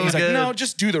the credit? He's like, no,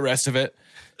 just do the rest of it.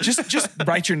 Just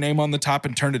write your name on the top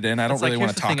and turn it in. I don't really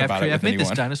want to talk about it with I've made anyone.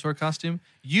 this dinosaur costume.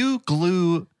 You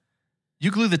glue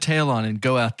the tail on and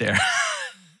go out there.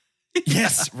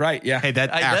 Yes, right. Yeah. Hey,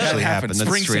 that That actually happened. That's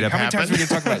Spring straight Sing. up How many times happened. are we going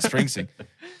to talk about Spring Sing?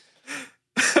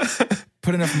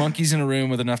 Put enough monkeys in a room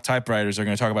with enough typewriters, they're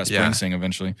going to talk about Spring Yeah. Sing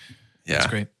eventually. Yeah. That's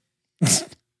great.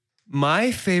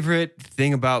 My favorite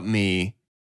thing about me,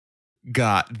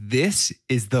 this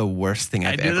is the worst thing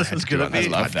I've I knew ever this had was to do gonna on this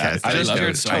be. I love that. podcast. I Just love your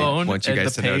it. I tone want you and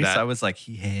guys the to know pace, that. I was like,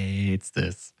 he hates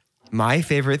this. My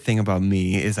favorite thing about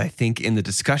me is I think in the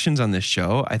discussions on this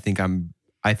show, I think I'm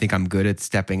good at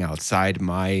stepping outside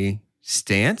my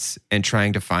stance and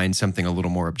trying to find something a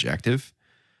little more objective.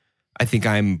 I think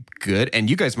I'm good, and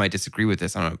you guys might disagree with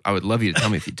this. I would love you to tell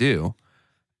me if you do.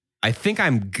 I think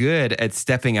I'm good at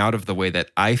stepping out of the way that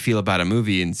I feel about a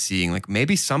movie and seeing like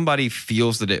maybe somebody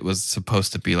feels that it was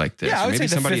supposed to be like this. Yeah, I or would maybe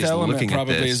say the somebody Fifth is Element looking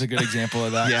probably at this. is a good example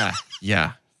of that.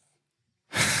 Yeah.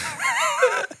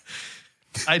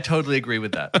 I totally agree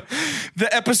with that.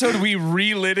 The episode we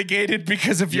relitigated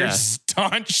because of your Yeah.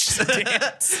 staunch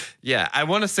stance. Yeah, I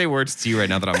want to say words to you right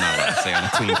now that I'm not allowed to say on a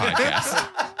clean podcast.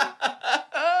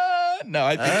 No,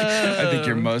 I think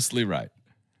you're mostly right.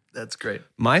 That's great.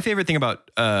 My favorite thing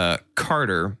about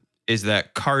Carter is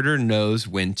that Carter knows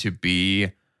when to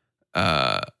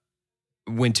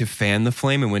fan the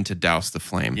flame and when to douse the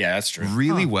flame. Yeah, that's true.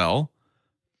 Really well.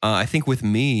 I think with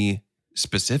me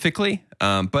specifically,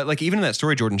 but like even in that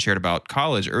story Jordan shared about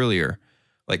college earlier,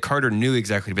 like Carter knew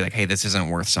exactly to be like, hey, this isn't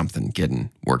worth something getting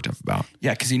worked up about.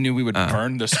 Yeah, because he knew we would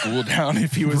burn the school down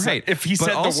if he was Right. if he But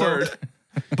said also- the word.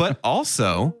 But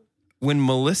also, when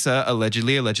Melissa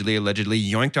allegedly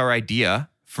yoinked our idea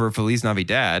for Feliz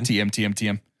Navidad,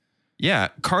 TM. yeah,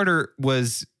 Carter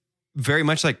was very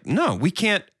much like, no, we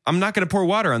can't. I'm not going to pour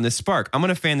water on this spark. I'm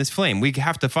going to fan this flame. We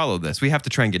have to follow this. We have to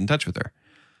try and get in touch with her.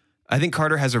 I think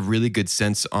Carter has a really good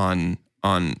sense on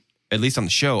at least on the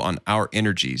show, on our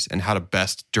energies and how to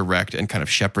best direct and kind of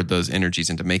shepherd those energies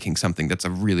into making something that's a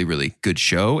really, really good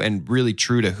show and really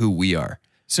true to who we are.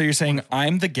 So you're saying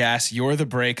I'm the gas, you're the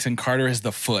brakes, and Carter is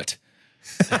the foot.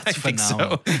 I think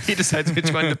so. He decides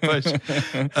which one to push.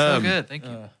 So good. Thank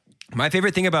you. My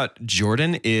favorite thing about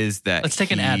Jordan is that Let's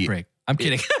take an ad break. I'm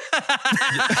kidding. That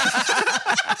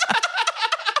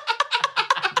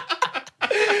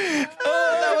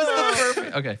was the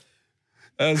perfect. Okay.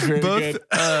 That was very good.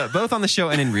 Both on the show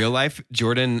and in real life,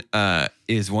 Jordan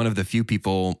is one of the few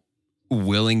people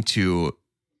willing to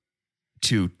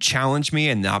challenge me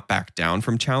and not back down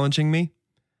from challenging me.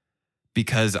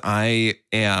 Because I'm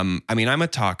a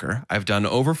talker. I've done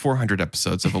over 400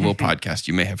 episodes of a little podcast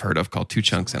you may have heard of called Two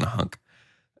Chunks and a Hunk.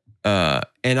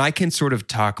 And I can sort of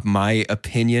talk my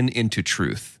opinion into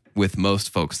truth with most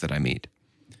folks that I meet.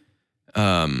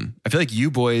 I feel like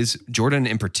you boys, Jordan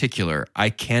in particular, I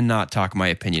cannot talk my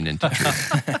opinion into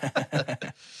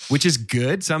truth. Which is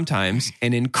good sometimes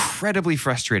and incredibly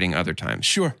frustrating other times.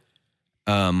 Sure.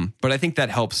 But I think that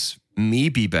helps me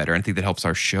be better. I think that helps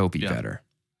our show be better.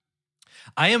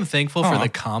 I am thankful for the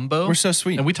combo. We're so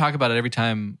sweet. And we talk about it every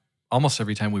time, almost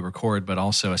every time we record, but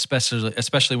also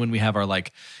especially when we have our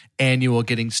like annual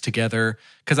gettings together.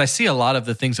 Because I see a lot of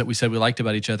the things that we said we liked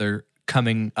about each other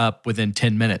coming up within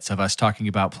 10 minutes of us talking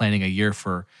about planning a year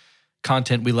for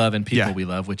content we love and people we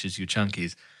love, which is you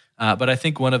chunkies. But I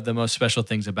think one of the most special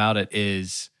things about it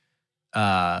is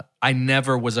I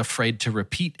never was afraid to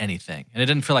repeat anything. And it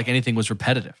didn't feel like anything was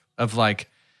repetitive of like,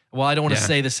 well, I don't want to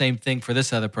say the same thing for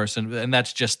this other person. And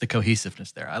that's just the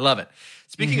cohesiveness there. I love it.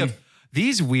 Speaking of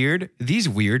these weird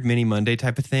mini Monday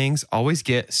type of things always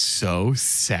get so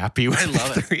sappy with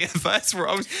the three of us. We're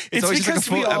always it's always just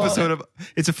like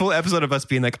a full episode of us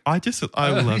being like, I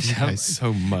love you guys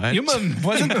so much.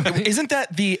 Isn't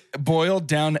that the boiled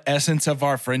down essence of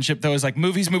our friendship though? Is like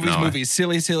movies,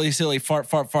 silly,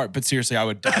 fart. But seriously, I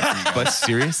would die for you guys. But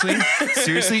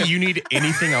seriously, you need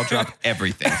anything, I'll drop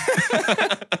everything.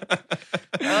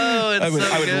 I would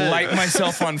light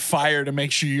myself on fire to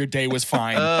make sure your day was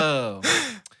fine. I'm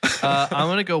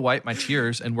going to go wipe my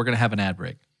tears and we're going to have an ad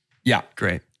break. Yeah.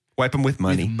 Great. Wipe them with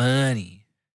money.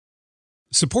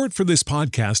 Support for this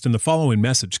podcast and the following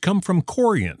message come from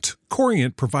Corient.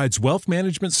 Corient provides wealth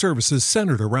management services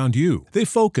centered around you. They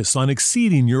focus on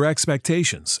exceeding your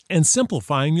expectations and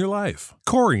simplifying your life.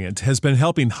 Corient has been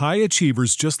helping high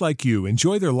achievers just like you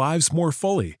enjoy their lives more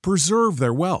fully, preserve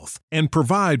their wealth, and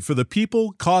provide for the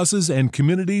people, causes, and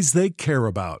communities they care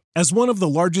about. As one of the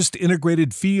largest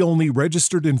integrated fee-only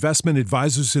registered investment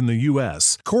advisors in the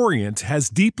U.S., Corient has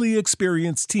deeply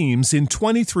experienced teams in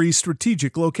 23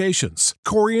 strategic locations.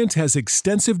 Corient has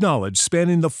extensive knowledge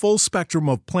spanning the full spectrum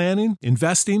of planning,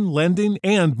 investing, lending,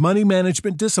 and money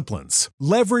management disciplines.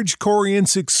 Leverage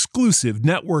Corient's exclusive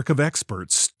network of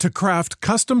experts to craft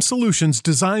custom solutions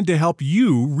designed to help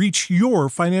you reach your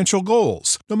financial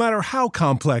goals, no matter how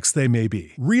complex they may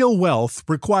be. Real wealth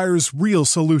requires real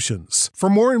solutions. For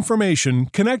more information,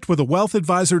 connect with a wealth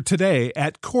advisor today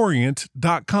at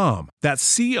Corient.com.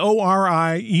 That's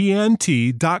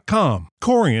Corient.com.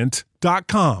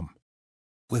 Corient.com.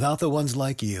 Without the ones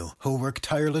like you, who work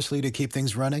tirelessly to keep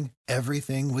things running,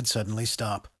 everything would suddenly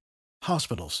stop.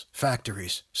 Hospitals,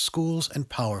 factories, schools, and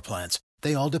power plants,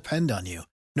 they all depend on you.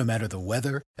 No matter the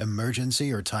weather,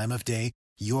 emergency, or time of day,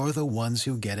 you're the ones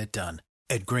who get it done.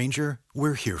 At Grainger,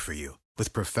 we're here for you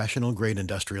with professional-grade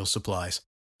industrial supplies.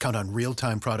 Count on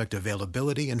real-time product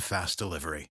availability and fast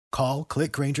delivery. Call,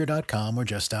 click Grainger.com, or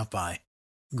just stop by.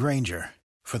 Grainger,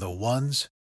 for the ones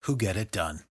who get it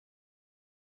done.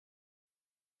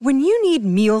 When you need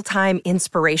mealtime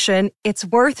inspiration, it's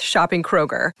worth shopping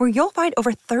Kroger, where you'll find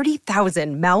over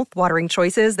 30,000 mouth-watering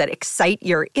choices that excite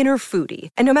your inner foodie.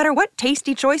 And no matter what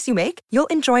tasty choice you make, you'll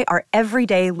enjoy our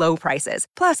everyday low prices,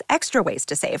 plus extra ways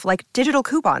to save, like digital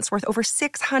coupons worth over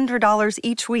 $600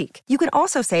 each week. You can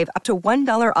also save up to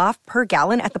 $1 off per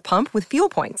gallon at the pump with fuel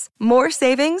points. More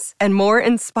savings and more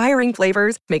inspiring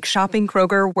flavors make shopping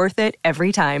Kroger worth it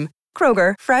every time.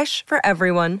 Kroger, fresh for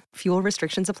everyone. Fuel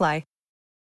restrictions apply.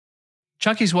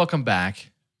 Chunkies, welcome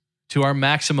back to our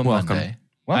Maximum Monday.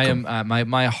 Welcome. I am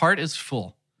my heart is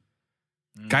full.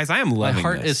 Guys, I am loving My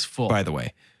heart this, is full. by the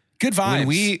way. Good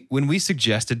vibes. When we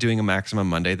suggested doing a Maximum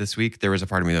Monday this week, there was a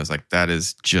part of me that was like, that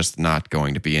is just not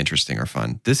going to be interesting or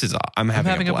fun. This is I'm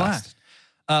having a blast.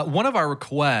 One of our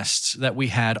requests that we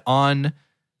had on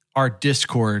our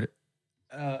Discord,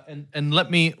 and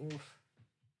let me.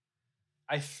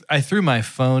 I threw my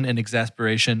phone in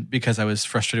exasperation because I was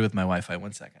frustrated with my Wi-Fi.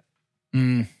 1 second.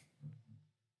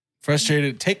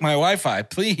 Frustrated. Take my Wi-Fi,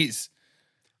 please.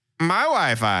 My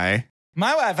Wi-Fi.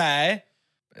 My Wi-Fi.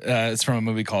 It's from a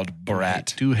movie called I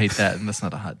Borat. do hate that, and that's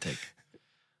not a hot take.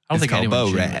 I don't It's think called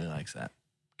anyone Borat. genuinely likes that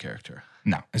character.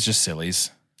 No, it's just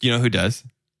sillies. You know who does?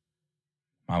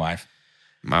 My wife.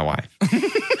 My wife.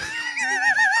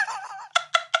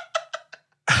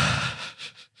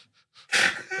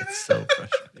 It's so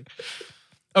frustrating.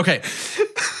 Okay.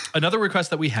 Another request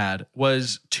that we had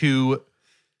was to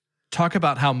talk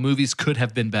about how movies could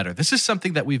have been better. This is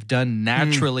something that we've done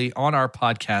naturally on our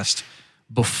podcast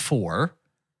before.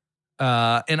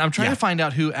 And I'm trying to find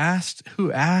out who asked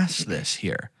this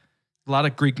here. A lot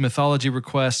of Greek mythology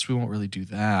requests. We won't really do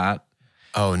that.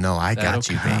 Oh, no, I got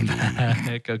you, That'll come baby.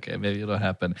 back. Okay, maybe it'll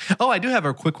happen. Oh, I do have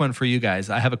a quick one for you guys.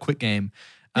 I have a quick game.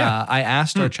 I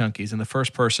asked our chunkies, and the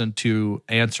first person to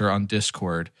answer on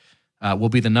Discord will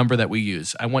be the number that we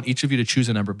use. I want each of you to choose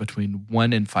a number between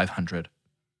 1 and 500.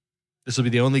 This will be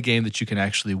the only game that you can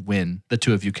actually win. The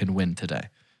two of you can win today.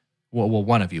 Well,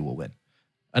 one of you will win.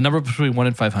 A number between 1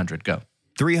 and 500. Go.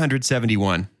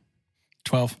 371.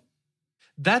 12.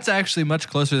 That's actually much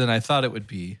closer than I thought it would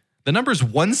be. The number is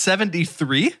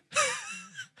 173,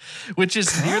 which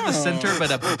is near the center, but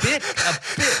a bit,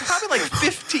 probably like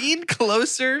 15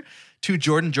 closer to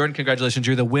Jordan. Jordan, congratulations.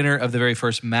 You're the winner of the very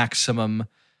first Maximum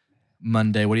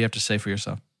Monday. What do you have to say for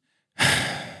yourself?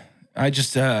 I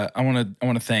just I want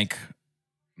to thank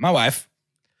my wife.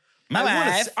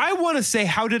 I want to say,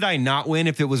 how did I not win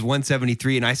if it was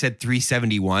 173 and I said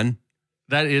 371?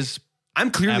 That is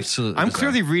I'm clearly absolutely bizarre.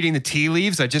 clearly reading the tea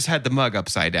leaves. I just had the mug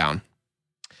upside down.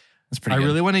 That's pretty I good.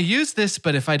 really want to use this,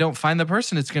 but if I don't find the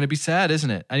person, it's going to be sad, isn't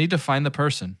it? I need to find the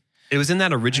person. It was in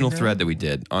that original thread that we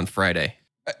did on Friday.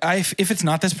 If it's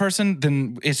not this person,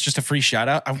 then it's just a free shout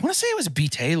out. I want to say it was B.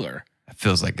 Taylor. It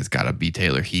feels like it's got a B.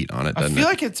 Taylor heat on it, I doesn't feel it?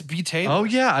 like it's B. Taylor. Oh,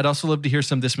 yeah. I'd also love to hear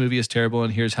some "This movie is terrible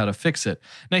and here's how to fix it."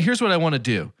 Now, here's what I want to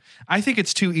do. I think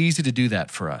it's too easy to do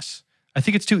that for us. I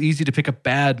think it's too easy to pick a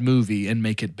bad movie and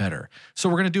make it better. So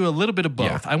we're going to do a little bit of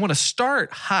both. I want to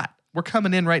start hot. We're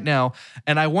coming in right now,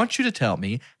 and I want you to tell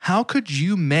me, how could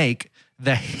you make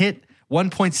the hit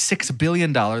 $1.6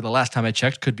 billion, the last time I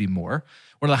checked, could be more,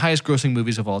 one of the highest grossing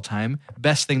movies of all time,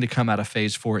 best thing to come out of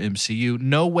Phase 4 MCU,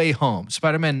 No Way Home,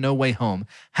 Spider-Man No Way Home.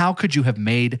 How could you have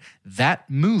made that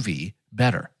movie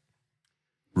better?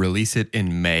 Release it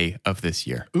in May of this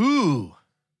year. Ooh.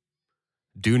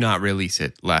 Do not release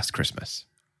it last Christmas.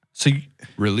 So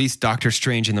Release Doctor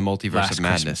Strange in the Multiverse Last of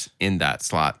Madness in that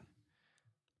slot.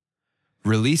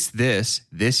 Release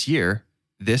this year,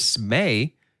 this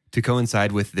May, to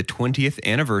coincide with the 20th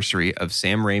anniversary of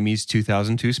Sam Raimi's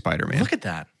 2002 Spider-Man. look at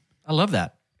that. I love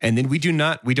that. And then we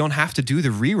don't have to do the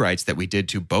rewrites that we did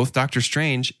to both Doctor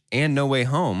Strange and No Way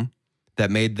Home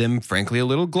that made them, frankly, a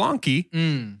little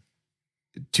glonky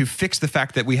to fix the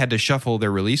fact that we had to shuffle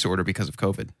their release order because of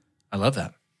COVID. I love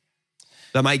that.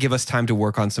 That might give us time to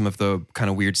work on some of the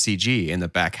kind of weird CG in the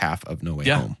back half of No Way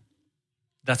Home.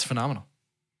 That's phenomenal.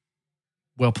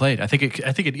 Well played. I think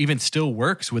it even still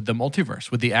works with the multiverse,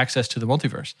 with the access to the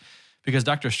multiverse, because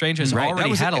Doctor Strange has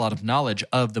already had a lot of knowledge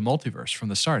of the multiverse from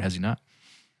the start, has he not?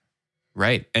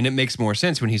 Right. And it makes more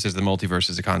sense when he says the multiverse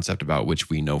is a concept about which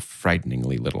we know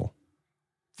frighteningly little.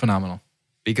 Phenomenal.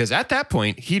 Because at that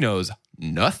point, he knows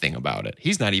nothing about it.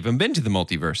 He's not even been to the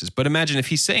multiverses. But imagine if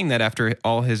he's saying that after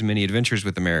all his many adventures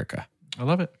with America. I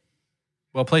love it.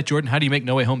 Well played, Jordan. How do you make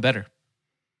No Way Home better?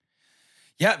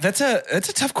 Yeah, that's a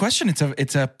tough question.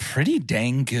 It's a pretty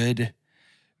dang good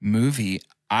movie.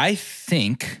 I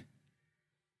think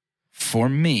for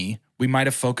me, we might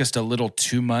have focused a little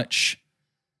too much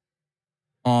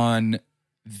on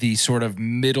the sort of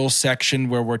middle section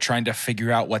where we're trying to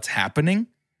figure out what's happening.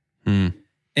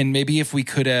 And maybe if we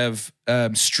could have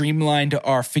streamlined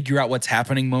our figure out what's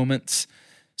happening moments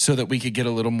so that we could get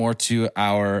a little more to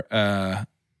our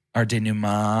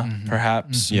denouement,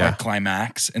 perhaps, our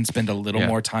climax, and spend a little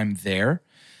more time there.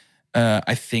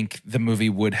 I think the movie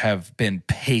would have been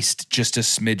paced just a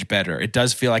smidge better. It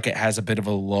does feel like it has a bit of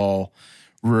a lull,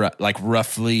 like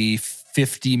roughly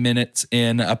 50 minutes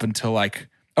in up until like,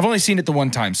 I've only seen it the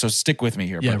one time, so stick with me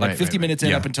here. Yeah, but like 50 minutes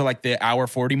in up until like the hour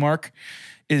 40 mark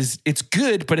it's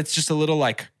good, but it's just a little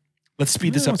like, let's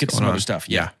speed this up, get to some other stuff.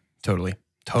 Yeah, totally.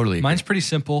 Totally. Mine's pretty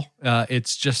simple.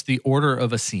 It's just the order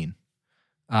of a scene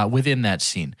within that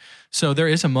scene. So there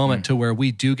is a moment to where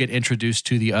we do get introduced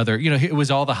to the other, it was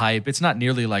all the hype. It's not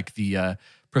nearly like the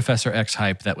Professor X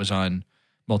hype that was on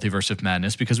Multiverse of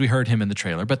Madness because we heard him in the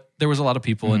trailer, but there was a lot of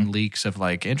people and leaks of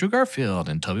like Andrew Garfield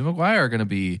and Tobey Maguire are going to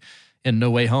be in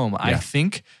No Way Home. I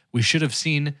think we should have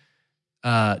seen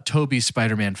Tobey's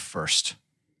Spider-Man first.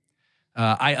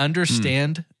 I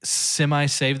understand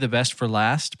semi-save the best for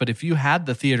last, but if you had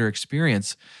the theater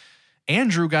experience,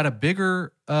 Andrew got a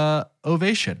bigger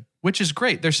ovation which is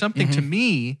great. There's something to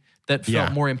me that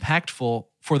felt more impactful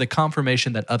for the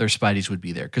confirmation that other Spideys would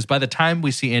be there. Because by the time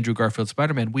we see Andrew Garfield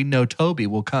Spider-Man, we know Toby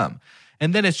will come.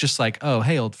 And then it's just like, oh,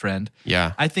 hey, old friend.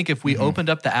 Yeah. I think if we opened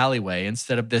up the alleyway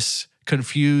instead of this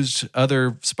confused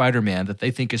other Spider-Man that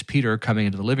they think is Peter coming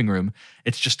into the living room,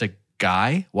 it's just a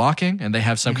guy walking and they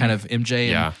have some kind of MJ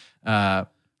and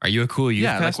are you a cool youth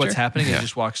pastor? like what's happening? And he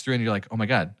just walks through and you're like, oh my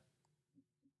God.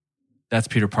 That's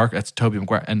Peter Parker. That's Tobey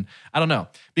Maguire. And I don't know.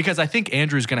 Because I think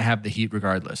Andrew's going to have the heat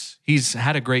regardless. He's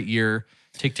had a great year.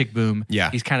 Tick, tick, boom. Yeah.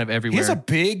 He's kind of everywhere. He has a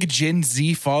big Gen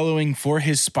Z following for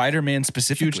his Spider-Man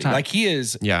specifically. Huge time. Like he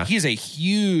is a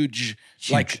huge,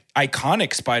 like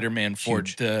iconic Spider-Man for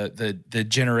the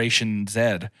Generation Z.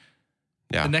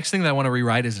 Yeah. The next thing that I want to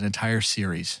rewrite is an entire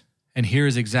series. And here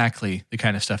is exactly the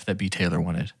kind of stuff that B. Taylor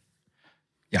wanted.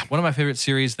 Yeah. One of my favorite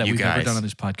series that You we've ever guys. done on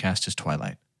this podcast is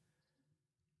Twilight.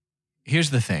 Here's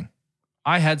the thing.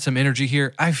 I had some energy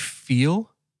here. I feel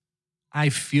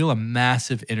a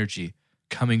massive energy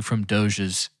coming from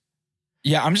Doja's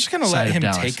Yeah, I'm just going to side let of him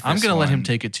Dallas. take this I'm going to let him one.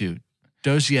 take it too.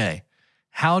 Dozier,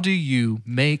 how do you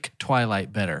make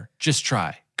Twilight better? Just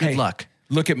try. Good Hey. luck.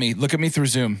 Look at me through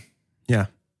Zoom. Yeah.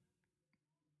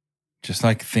 Just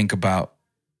like think about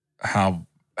how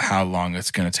long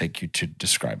it's going to take you to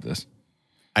describe this.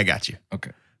 I got you.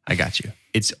 Okay. I got you.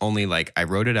 It's only like, I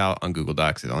wrote it out on Google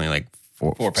Docs. It's only like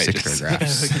four 6 pages.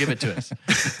 paragraphs. Give it to us.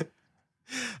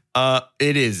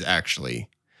 It is actually.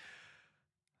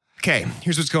 Okay,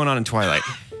 here's what's going on in Twilight.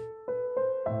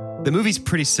 The movie's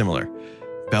pretty similar.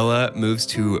 Bella moves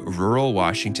to rural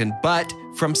Washington, but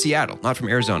from Seattle, not from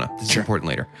Arizona. This is important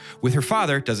later. With her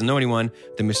father, doesn't know anyone,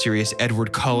 the mysterious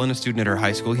Edward Cullen, a student at her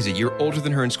high school. He's a year older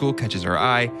than her in school, catches her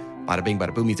eye. Bada bing,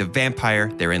 bada boom, he's a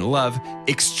vampire. They're in love.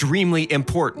 Extremely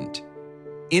important.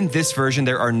 In this version,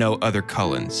 there are no other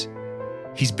Cullens.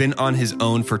 He's been on his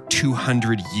own for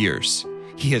 200 years.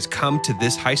 He has come to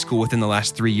this high school within the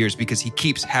last 3 years because he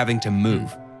keeps having to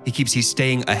move. He's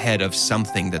staying ahead of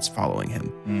something that's following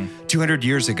him. 200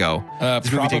 years ago,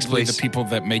 this movie takes Probably place. the people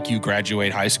that make you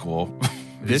graduate high school.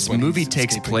 This when movie he's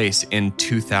takes escaping. place in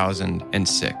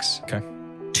 2006. Okay.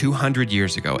 200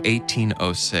 years ago,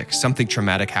 1806. Something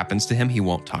traumatic happens to him. He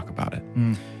won't talk about it.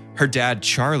 Her dad,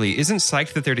 Charlie, isn't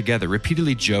psyched that they're together,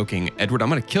 repeatedly joking, Edward, I'm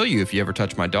going to kill you if you ever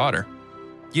touch my daughter.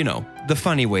 You know, the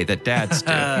funny way that dads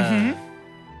do.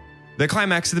 The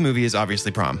climax of the movie is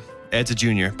obviously prom. Ed's a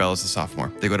junior, Bella's a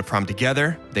sophomore. They go to prom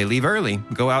together. They leave early,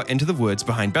 go out into the woods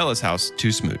behind Bella's house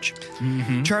to smooch.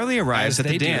 Charlie arrives As at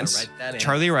the they do. dance. Write that in.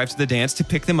 Charlie arrives at the dance to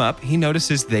pick them up. He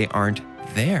notices they aren't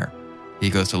there. He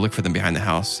goes to look for them behind the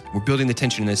house. We're building the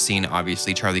tension in this scene.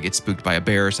 Obviously, Charlie gets spooked by a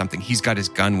bear or something. He's got his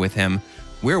gun with him.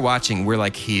 We're watching. We're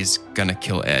like, he's gonna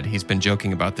kill Ed. He's been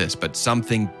joking about this, but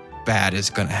something bad is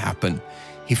gonna happen.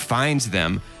 He finds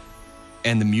them,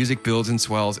 and the music builds and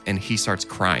swells, and he starts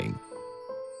crying.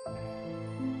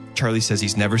 Charlie says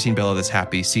he's never seen Bella this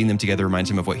happy. Seeing them together reminds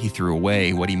him of what he threw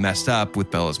away, what he messed up with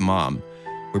Bella's mom.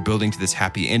 We're building to this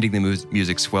happy ending. The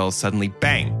music swells. Suddenly,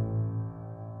 bang!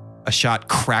 A shot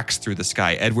cracks through the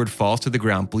sky. Edward falls to the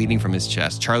ground, bleeding from his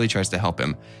chest. Charlie tries to help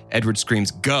him. Edward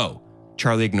screams, "Go!"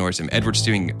 Charlie ignores him. Charlie's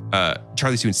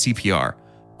doing CPR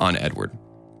on Edward.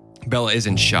 Bella is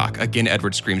in shock. Again,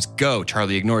 Edward screams, "Go!"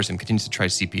 Charlie ignores him, continues to try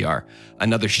CPR.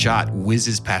 Another shot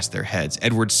whizzes past their heads.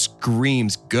 Edward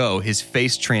screams, "Go!" His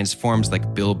face transforms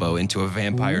like Bilbo into a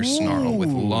vampire snarl with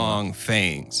long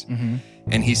fangs.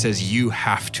 And he says, "You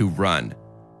have to run."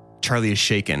 Charlie is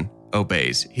shaken,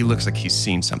 obeys. He looks like he's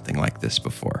seen something like this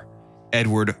before.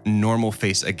 Edward, normal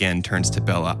face again, turns to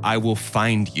Bella. "I will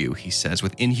find you," he says.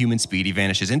 With inhuman speed, he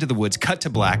vanishes into the woods. Cut to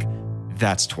black.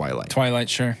 That's Twilight. Twilight,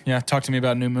 sure. Yeah, talk to me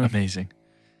about New Moon. Amazing.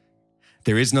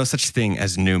 There is no such thing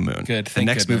as New Moon. Good, The thank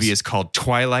next goodness. movie is called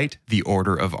Twilight, The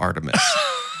Order of Artemis.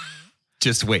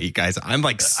 Just wait, guys. I'm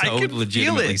like so can feel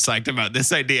legitimately it. psyched about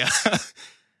this idea.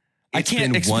 I It's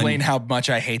can't been explain one- how much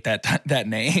I hate that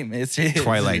name. It's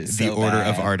Twilight, it's The so Order bad.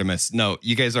 of Artemis. No,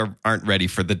 you guys aren't ready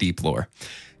for the deep lore.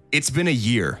 It's been a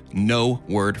year. No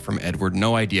word from Edward.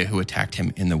 No idea who attacked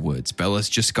him in the woods. Bella's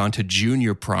just gone to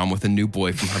junior prom with a new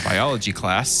boy from her biology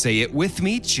class. Say it with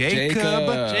me, Jacob.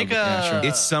 Yeah, sure.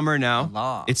 It's summer now.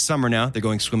 Allah. It's summer now. They're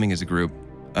going swimming as a group.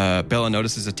 Bella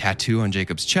notices a tattoo on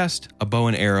Jacob's chest, a bow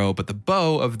and arrow, but the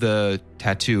bow of the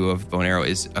tattoo of bow and arrow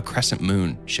is a crescent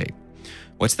moon shape.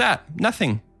 What's that?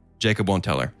 Nothing. Jacob won't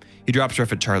tell her. He drops her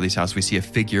off at Charlie's house. We see a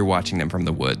figure watching them from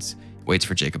the woods. Waits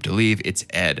for Jacob to leave. It's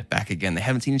Ed, back again. They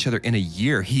haven't seen each other in a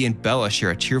year. He and Bella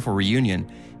share a tearful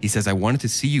reunion. He says, "I wanted to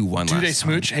see you one last Do time." they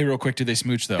smooch? Hey, real quick, do they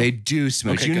smooch though? They do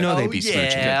smooch. Okay, You good. know Oh, they'd be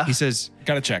smooching. yeah. He says,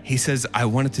 Gotta check. he says, "I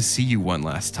wanted to see you one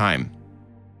last time."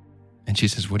 And she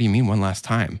says, "What do you mean one last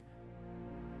time?"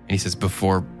 And he says,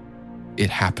 before it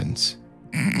happens.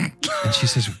 And she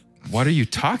says, what are you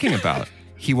talking about?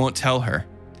 He won't tell her.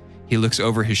 He looks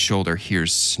over his shoulder,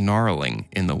 hears snarling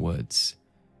in the woods.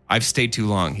 I've stayed too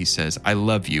long, he says. I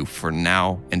love you for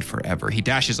now and forever. He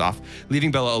dashes off,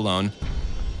 leaving Bella alone.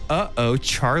 Uh-oh,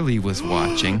 Charlie was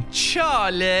watching.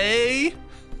 Charlie!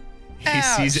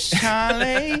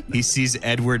 He sees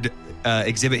Edward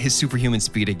exhibit his superhuman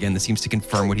speed again. This seems to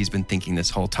confirm what he's been thinking this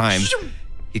whole time.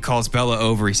 He calls Bella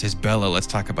over. He says, Bella, let's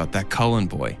talk about that Cullen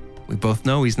boy. We both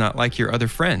know he's not like your other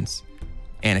friends.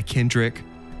 Anna Kendrick,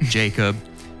 Jacob.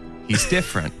 He's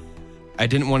different. I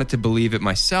didn't want to believe it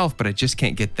myself, but I just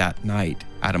can't get that night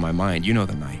out of my mind. You know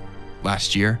the night.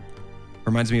 Last year.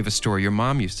 Reminds me of a story your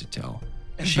mom used to tell.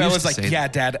 And Bella's like, yeah,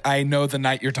 Dad, I know the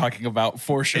night you're talking about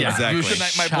for sure. Yeah, exactly. The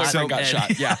night my boyfriend got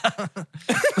shot. Yeah.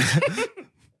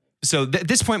 So at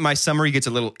this point, my summary gets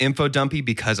a little info dumpy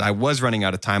because I was running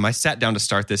out of time. I sat down to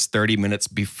start this 30 minutes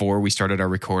before we started our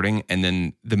recording, and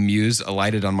then the muse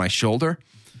alighted on my shoulder.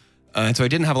 And so I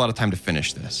didn't have a lot of time to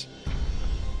finish this.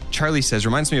 Charlie says,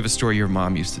 reminds me of a story your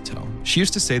mom used to tell. She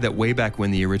used to say that way back when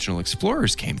the original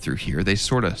explorers came through here, they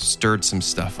sort of stirred some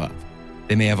stuff up.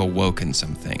 They may have awoken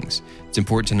some things. It's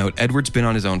important to note Edward's been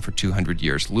on his own for 200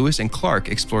 years. Lewis and Clark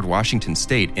explored Washington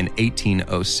State in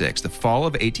 1806, the fall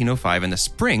of 1805, and the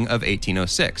spring of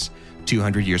 1806,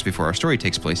 200 years before our story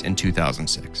takes place in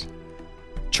 2006.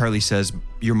 Charlie says,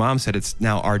 your mom said it's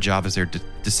now our job as their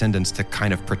descendants to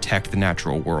kind of protect the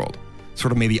natural world,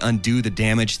 sort of maybe undo the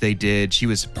damage they did. She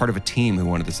was part of a team who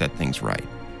wanted to set things right.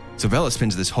 So Bella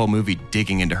spends this whole movie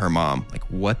digging into her mom. Like,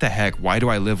 what the heck? Why do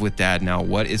I live with Dad now?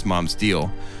 What is Mom's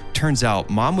deal? Turns out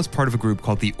Mom was part of a group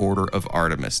called the Order of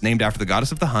Artemis, named after the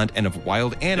goddess of the hunt and of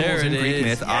wild animals in Greek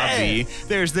myth. Avi,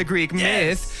 there's the Greek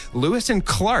myth. Lewis and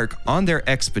Clark, on their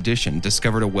expedition,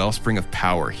 discovered a wellspring of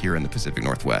power here in the Pacific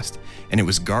Northwest. And it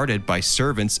was guarded by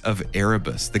servants of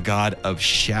Erebus, the god of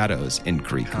shadows in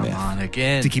Greek myth. Come on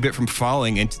again. To keep it from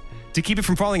falling into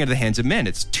the hands of men.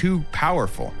 It's too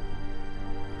powerful.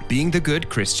 Being the good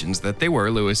Christians that they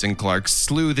were, Lewis and Clark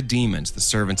slew the demons, the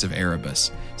servants of Erebus,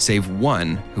 save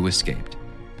one who escaped.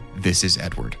 This is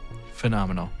Edward.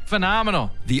 Phenomenal.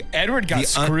 Edward got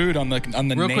screwed on the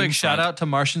Real name quick, shout front. out to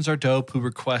Martians Are Dope, who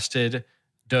requested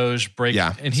Doge break.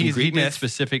 Yeah, and some he Greek did myth.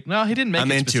 specific. No, he didn't make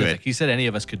I'm it into specific. it. He said any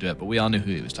of us could do it, but we all knew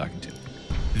who he was talking to.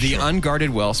 The unguarded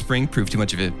wellspring proved too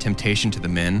much of a temptation to the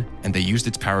men, and they used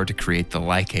its power to create the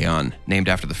Lycaon, named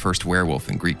after the first werewolf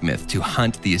in Greek myth, to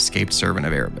hunt the escaped servant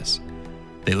of Erebus.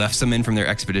 They left some men from their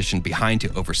expedition behind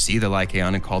to oversee the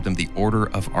Lycaon and called them the Order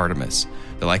of Artemis.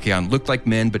 The Lycaon looked like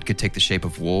men but could take the shape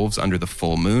of wolves under the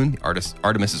full moon.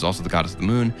 Artemis is also the goddess of the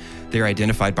moon. They're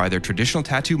identified by their traditional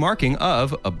tattoo marking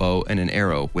of a bow and an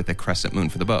arrow with a crescent moon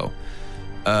for the bow.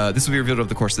 This will be revealed over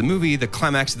the course of the movie. The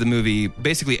climax of the movie,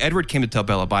 basically, Edward came to tell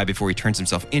Bella bye before he turns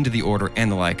himself into the Order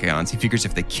and the Lycaons. He figures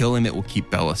if they kill him, it will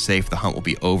keep Bella safe. The hunt will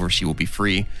be over. She will be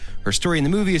free. Her story in the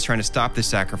movie is trying to stop this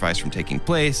sacrifice from taking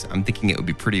place. I'm thinking it would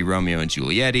be pretty Romeo and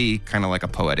Juliet-y, kind of like a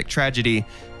poetic tragedy,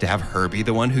 to have her be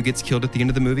the one who gets killed at the end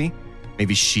of the movie.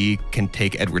 Maybe she can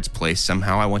take Edward's place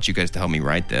somehow. I want you guys to help me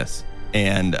write this.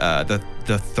 And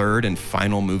the third and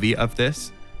final movie of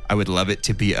this, I would love it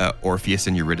to be a Orpheus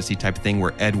and Eurydice type thing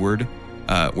where Edward,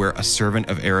 where a servant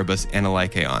of Erebus and a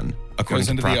Lycaon, according goes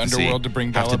into to prophecy, the underworld to bring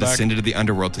have Bella to back. descend into the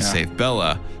underworld to save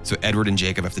Bella. So Edward and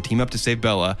Jacob have to team up to save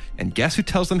Bella. And guess who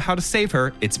tells them how to save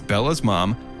her? It's Bella's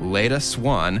mom, Leda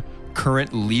Swan,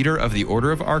 current leader of the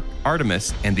Order of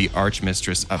Artemis and the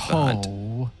Archmistress of the Hunt.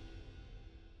 Oh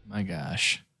my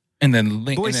gosh. And then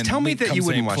Boys, and then tell me Link that you comes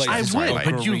wouldn't in and watch plays this. I That's would,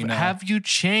 right. but you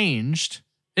changed.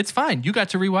 It's fine. You got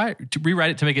to rewrite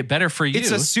it to make it better for you.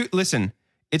 Listen,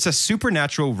 it's a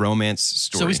supernatural romance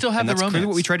story. So we still have and the that's romance. clearly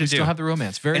what we tried to do. Still have the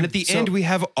romance. And at the end, we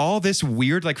have all this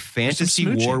weird like fantasy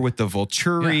smooching. war with the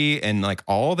Volturi and like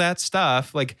all that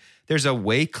stuff. Like there's a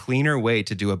way cleaner way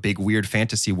to do a big weird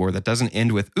fantasy war that doesn't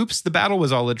end with, oops, the battle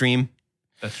was all a dream.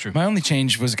 That's true. My only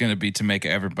change was going to be to make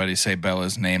everybody say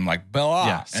Bella's name like Bella.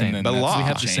 Yeah, same. And then Bella. that's We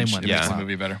have the change. same one. It makes Yeah. the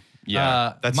movie better.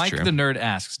 Yeah, that's Mike true. the Nerd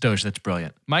asks, Doge, that's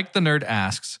brilliant. Mike the Nerd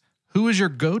asks, who is your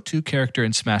go-to character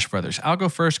in Smash Brothers? I'll go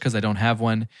first because I don't have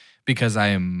one because I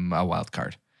am a wild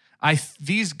card.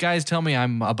 These guys tell me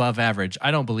I'm above average. I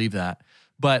don't believe that.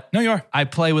 But No, you are. I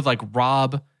play with like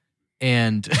Rob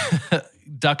and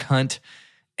Duck Hunt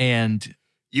and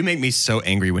You make me so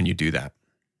angry when you do that.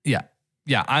 yeah.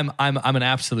 I'm an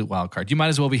absolute wild card. You might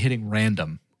as well be hitting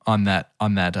random on that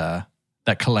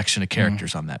collection of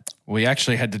characters on that. We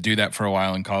actually had to do that for a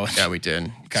while in college. Yeah, we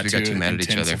did. Because we got too mad at each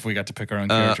intense other. If we got to pick our own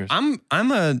characters.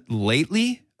 I'm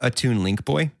lately a Toon Link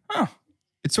boy. Oh.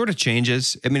 It sort of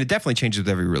changes. I mean, it definitely changes with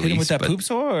every release. Hit him with that poop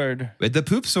sword. With the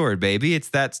poop sword, baby. It's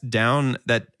that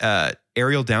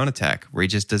aerial down attack where he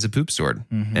just does a poop sword.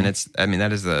 Mm-hmm. And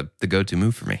that is the go-to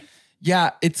move for me.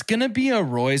 Yeah, it's going to be a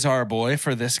Roy's our boy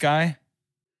for this guy.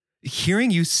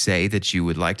 Hearing you say that you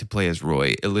would like to play as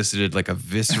Roy elicited like a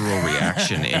visceral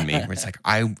reaction in me where it's like,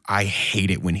 I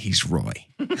hate it when he's Roy.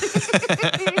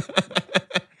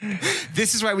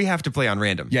 This is why we have to play on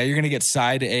random. Yeah, you're going to get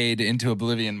side-A'd into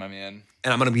oblivion, my man.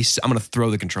 And I'm going to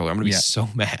throw the controller. I'm going to be so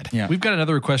mad. Yeah. We've got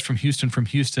another request from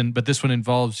Houston, but this one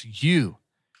involves you,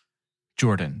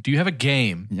 Jordan. Do you have a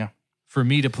game for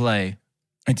me to play?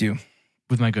 I do.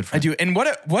 With my good friend. I do. And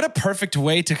what a perfect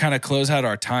way to kind of close out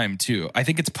our time, too. I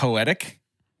think it's poetic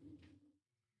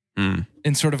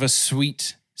in sort of a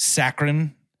sweet,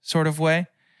 saccharine sort of way.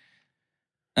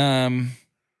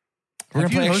 We're going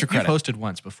to play extra credit. You've hosted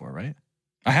once before, right?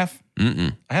 I have.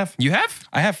 Mm-mm. I have. You have?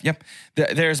 I have, yep.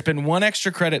 There's been one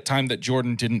extra credit time that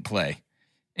Jordan didn't play.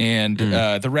 And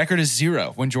the record is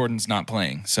 0 when Jordan's not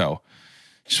playing. So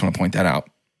just want to point that out.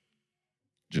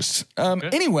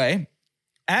 Anyway,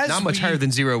 not much higher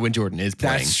than 0 when Jordan is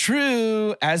playing. That's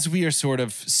true. As we are sort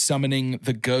of summoning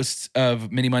the ghosts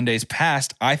of Mini Mondays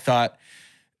past, I thought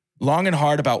long and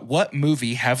hard about what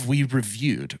movie have we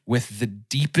reviewed with the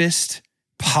deepest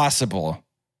possible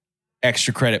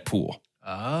extra credit pool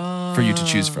for you to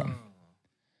choose from.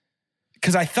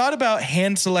 Because I thought about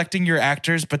hand selecting your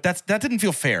actors, but that didn't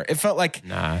feel fair. It felt like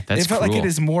like it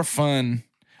is more fun.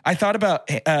 I thought about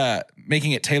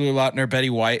making it Taylor Lautner, Betty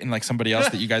White, and like somebody else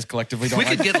that you guys collectively don't like.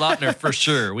 We could get Lautner for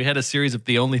sure. We had a series of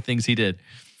the only things he did.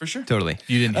 For sure. Totally.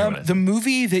 You didn't hear what the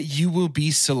movie that you will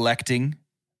be selecting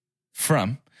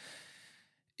from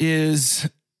is,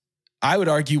 I would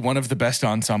argue, one of the best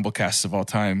ensemble casts of all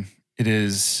time. It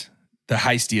is the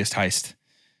heistiest heist.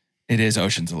 It is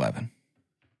Ocean's 11.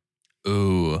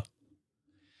 Ooh.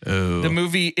 The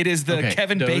movie, it is the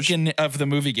Kevin Bacon of the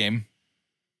movie game.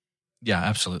 Yeah,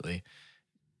 absolutely.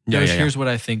 Yeah. Here's what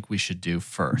I think we should do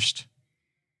first.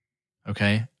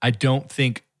 Okay? I don't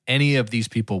think any of these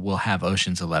people will have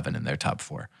Ocean's 11 in their top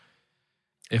 4.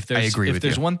 If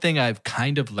there's one thing I've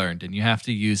kind of learned, and you have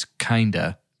to use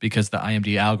kinda because the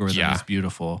IMDb algorithm is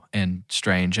beautiful and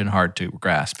strange and hard to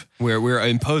grasp. We're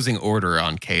imposing order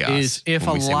on chaos. Is if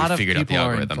a lot of people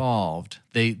are involved,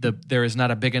 there is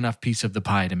not a big enough piece of the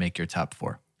pie to make your top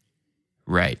 4.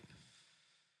 Right.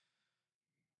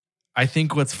 I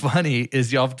think what's funny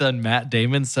is y'all have done Matt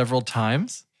Damon several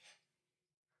times,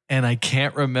 and I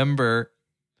can't remember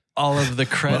all of the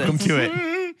credits. Welcome to it.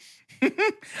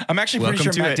 I'm actually pretty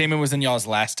sure Matt Damon was in y'all's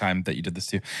last time that you did this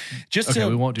too. Just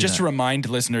to remind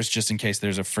listeners, just in case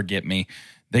there's a forget me,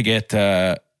 they get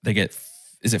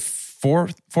is it four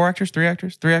actors, 3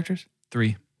 actors?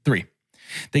 3.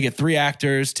 They get 3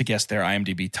 actors to guess their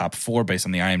IMDb top 4 based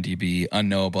on the IMDb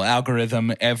unknowable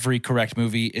algorithm. Every correct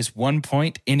movie is 1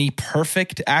 point. Any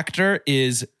perfect actor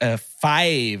is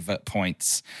 5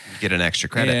 points. You get an extra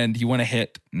credit. And you want to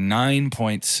hit 9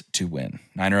 points to win.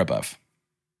 9 or above.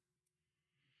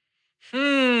 Do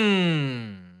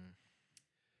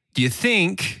you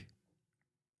think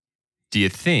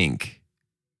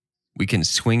we can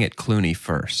swing at Clooney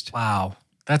first? Wow,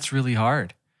 that's really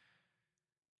hard.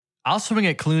 I'll swing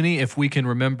at Clooney if we can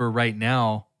remember right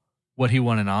now what he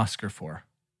won an Oscar for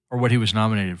or what he was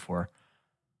nominated for.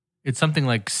 It's something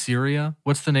like Syria.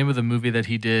 What's the name of the movie that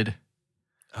he did?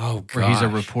 Oh, gosh. Where he's a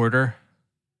reporter?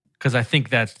 Because I think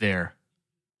that's there.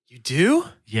 You do?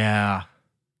 Yeah.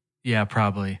 Yeah,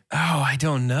 probably. Oh, I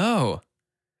don't know.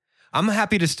 I'm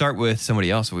happy to start with somebody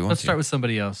else if we want Let's to. start with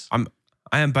somebody else.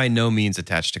 I am by no means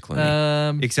attached to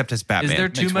Clooney, except as Batman.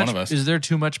 Is there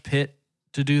too much Pitt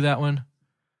to do that one?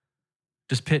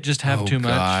 Does Pitt just have too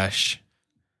much? Oh gosh.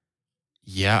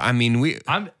 Yeah, I mean we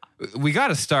got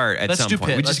to start at some point.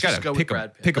 Pitt. We just got to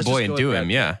pick a boy and do him.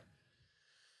 Yeah.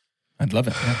 I'd love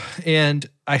it. Yeah. And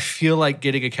I feel like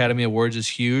getting Academy Awards is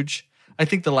huge. I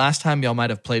think the last time y'all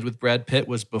might have played with Brad Pitt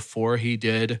was before he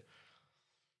did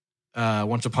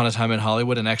Once Upon a Time in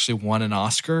Hollywood and actually won an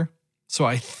Oscar. So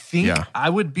I think I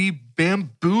would be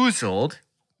bamboozled,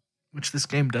 which this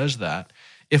game does that,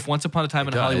 if Once Upon a Time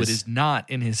in Hollywood is not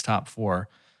in his top 4.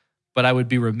 But I would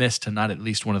be remiss to not at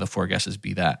least one of the 4 guesses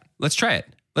be that. Let's try it.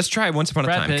 Let's try Once Upon a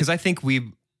Time because I think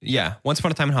Once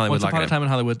Upon a Time in Hollywood. Once Upon a Time in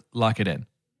Hollywood, lock it in.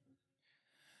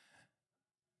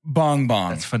 Bong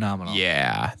Bong. That's phenomenal.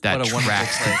 Yeah, that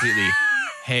tracks completely.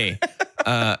 Hey,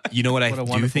 you know what I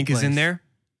do think is in there?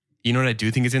 You know what I do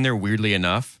think is in there, weirdly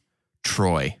enough?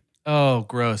 Troy. Oh,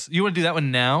 gross. You want to do that one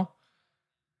now?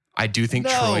 I do think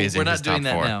Troy is in his top 4. We're not doing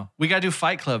that now. We got to do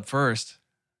Fight Club first.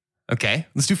 Okay,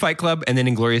 let's do Fight Club and then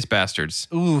Inglourious Bastards.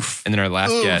 Oof. And then our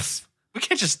last guess. We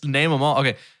can't just name them all.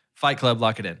 Okay. Fight Club,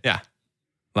 lock it in. Yeah.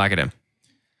 Lock it in.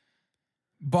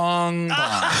 Bong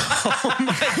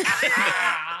bong.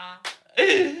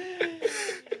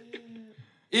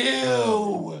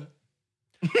 Ew.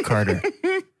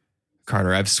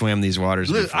 Carter, I've swam these waters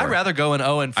Look, before. I'd rather go in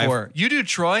 0-4. You do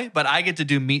Troy, but I get to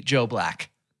do Meet Joe Black.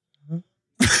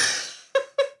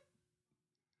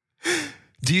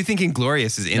 Do you think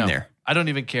Inglorious is in No, there? I don't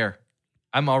even care.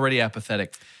 I'm already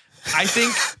apathetic. I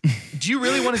think, do you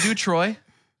really want to do Troy?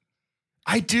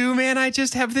 I do, man. I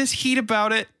just have this heat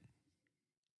about it.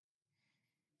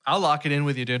 I'll lock it in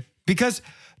with you, dude. Because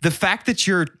the fact that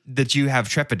you have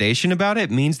trepidation about it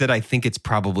means that I think it's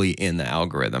probably in the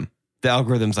algorithm. The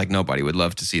algorithm's like, nobody would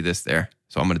love to see this there.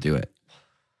 So I'm going to do it.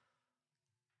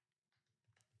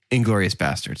 Inglorious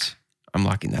Bastards. I'm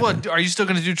locking that in. What, are you still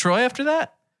going to do Troy after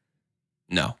that?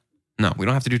 No, we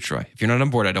don't have to do Troy. If you're not on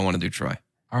board, I don't want to do Troy.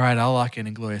 All right, I'll lock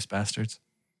in Inglourious Bastards.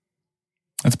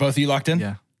 That's both of you locked in?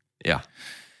 Yeah. Yeah.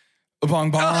 Bong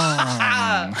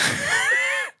bong.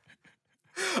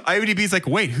 IMDb's like,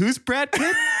 wait, who's Brad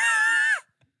Pitt?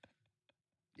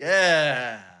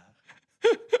 Yeah.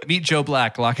 Meet Joe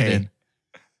Black, lock it Hey. in.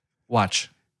 Watch.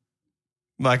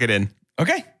 Lock it in.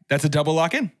 Okay, that's a double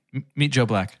lock in. Meet Joe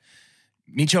Black.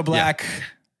 Meet Joe Black.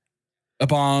 A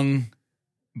bong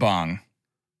bong.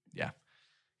 Yeah.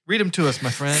 Read them to us, my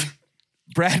friend.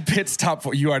 Brad Pitt's top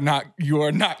 4. You are not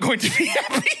going to be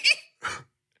happy.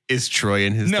 Is Troy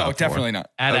in his No, top four? definitely not.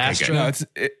 Ad Okay, Astra. good.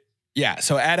 No, yeah.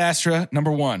 So Ad Astra,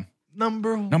 number 1.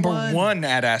 Number Number one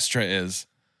Ad Astra is.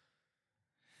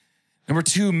 Number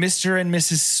 2, Mr. and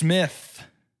Mrs. Smith.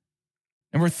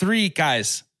 Number 3,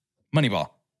 guys, Moneyball.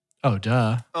 Oh,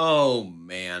 duh. Oh,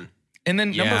 man. And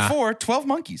then Yeah. number 4, 12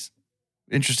 Monkeys.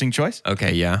 Interesting choice.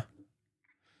 Okay, yeah.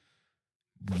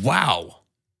 Wow.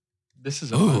 This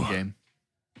is a fun game.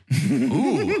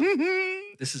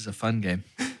 Ooh. This is a fun game.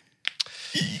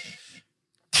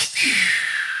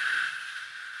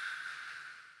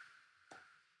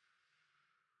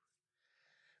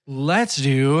 Let's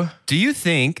do Do you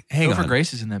think, hang Topher on,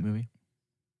 Grace is in that movie.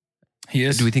 He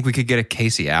is. do we think we could get a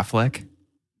Casey Affleck?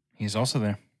 He's also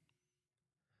there.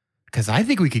 Because I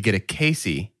think we could get a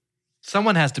Casey.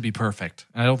 Someone has to be perfect.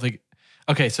 I don't think.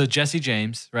 Okay, so Jesse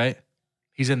James, right?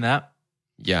 He's in that.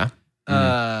 Yeah.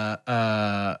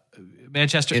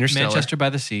 Manchester Interstellar. Manchester by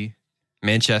the Sea.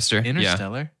 Manchester. Yeah.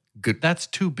 Interstellar. Good. That's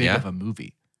too big Yeah. of a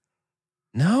movie.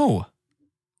 No.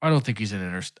 I don't think he's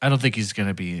in I don't think he's going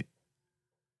to be.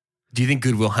 Do you think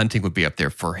Good Will Hunting would be up there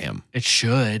for him? It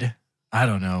should. I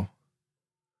don't know.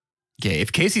 Okay,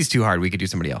 if Casey's too hard, we could do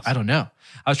somebody else. I don't know.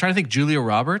 I was trying to think Julia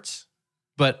Roberts,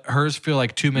 but hers feel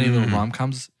like too many little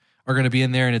rom-coms are going to be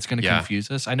in there and it's going to Yeah.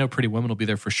 confuse us. I know Pretty Woman will be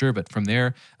there for sure, but from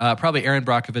there, probably Erin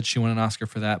Brockovich. She won an Oscar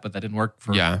for that, but that didn't work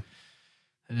for. Yeah,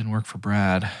 It didn't work for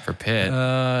Brad. for Pitt.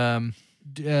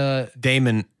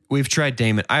 Damon. We've tried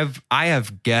Damon. I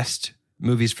have guessed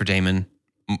movies for Damon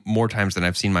more times than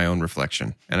I've seen my own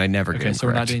reflection, and I never get Okay, him so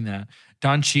we're not correct. doing that.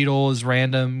 Don Cheadle is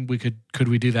random. Could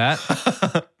we do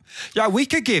that? Yeah, we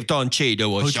could give Don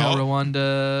Cheadle a Hotel shot.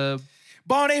 Rwanda.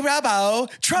 Bonnie Rabo,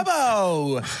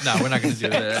 Trouble. No, we're not going to do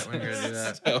that. We're not going to do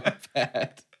that. So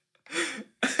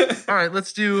bad. All right,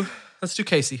 let's do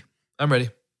Casey. I'm ready.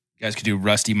 You guys could do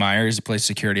Rusty Myers, who plays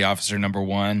security officer number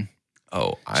 1.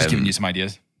 Oh, Just giving you some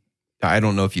ideas. I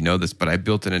don't know if you know this, but I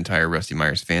built an entire Rusty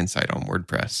Myers fan site on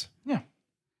WordPress. Yeah.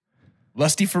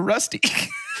 Lusty for Rusty.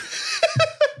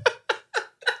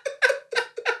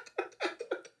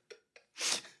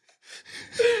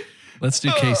 Let's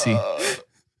do Casey.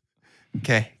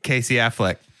 Okay, Casey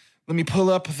Affleck. Let me pull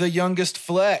up the youngest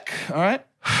Fleck. All right.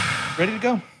 Ready to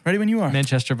go. Ready when you are.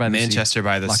 Manchester by the Sea. Manchester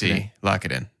by the Lock it in. Sea. Lock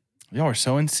it in. Y'all are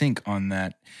so in sync on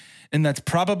that. And that's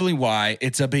probably why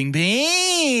it's a bing,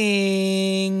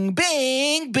 bing,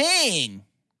 bing, bing.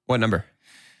 What number?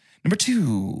 Number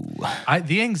 2.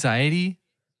 The anxiety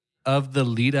of the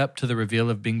lead up to the reveal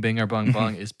of Bing Bing or Bong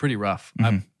Bong is pretty rough.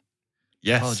 I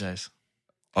Yes. apologize.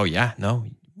 Oh, yeah. No.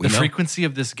 We The know. frequency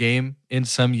of this game in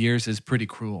some years is pretty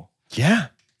cruel. Yeah.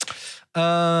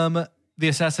 The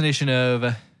assassination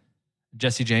of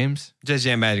Jesse James. Just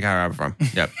Jam Magic Hour from.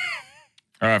 Yep.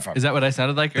 All right, fine. Is that what I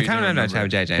sounded like? The kind of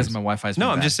Jay James. Because my Wi-Fi's No,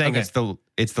 been I'm bad. just saying Okay.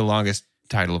 it's the longest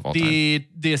title of all time.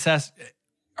 the assassin.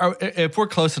 If we're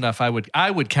close enough, I would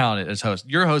count it as host.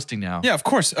 You're hosting now. Yeah, of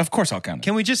course I'll count it.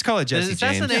 Can we just call it The Jesse James?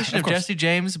 assassination Yeah, of of course. Jesse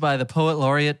James by the poet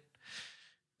laureate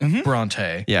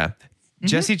Bronte. Yeah.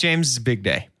 Jesse James' big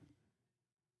day.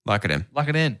 Lock it in. Lock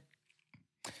it in.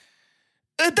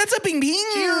 That's a bing,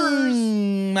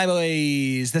 bing. My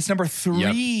boys. That's number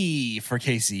 3 for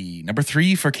Casey. Number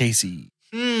 3 for Casey.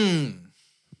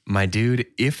 My dude,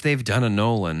 if they've done a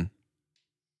Nolan,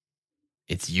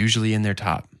 it's usually in their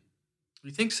top.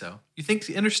 You think so? You think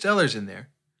Interstellar's in there?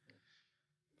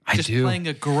 I Just do. playing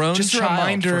a grown Just a child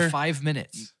reminder- for 5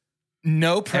 minutes.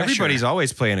 No pressure. Everybody's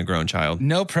always playing a grown child.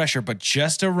 No pressure, but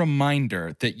just a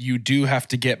reminder that you do have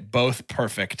to get both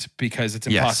perfect because it's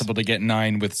Yes. impossible to get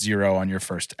 9 with 0 on your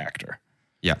first actor.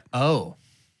 Yeah. Oh,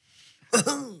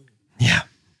 Yeah.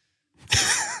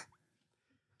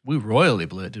 we royally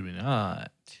blew it, did we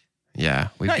not? Yeah.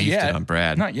 We Not beefed yet. it on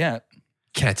Brad. Not yet.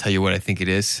 Can I tell you what I think it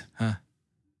is? Huh.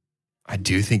 I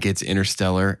do think it's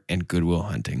Interstellar and Good Will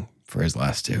Hunting for his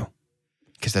last two.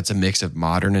 Because that's a mix of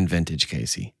modern and vintage,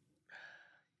 Casey.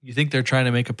 You think they're trying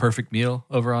to make a perfect meal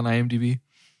over on IMDb?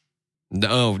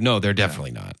 No, they're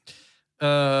definitely not.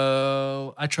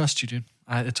 I trust you, dude.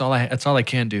 It's all I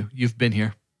can do. You've been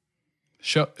here.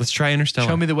 Let's try Interstellar.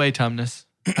 Show me the way, Tumnus.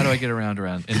 How do I get around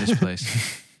in this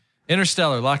place?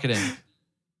 Interstellar, lock it in.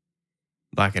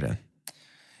 Lock it in.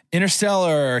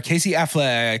 Interstellar, Casey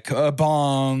Affleck,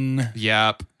 bong.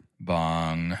 Yep.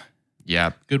 Bong.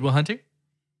 Yep. Good Will Hunting,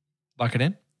 lock it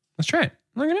in. Let's try it.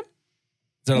 Look at it.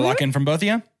 Is that a lock in from both of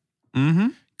you? Mm-hmm.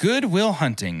 Good Will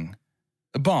Hunting,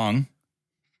 bong.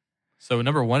 So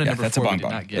number 1 and Yeah, number that's 4 a we bong did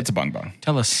bong. not get. That's a bong bong.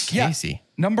 Tell us. Yeah. Casey.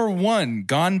 Number 1,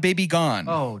 Gone Baby Gone.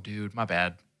 Oh, dude, my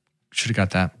bad. Should have got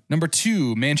that. Number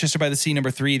 2, Manchester by the Sea.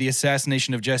 Number 3, The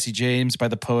Assassination of Jesse James by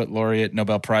the poet laureate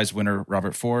Nobel Prize winner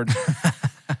Robert Ford.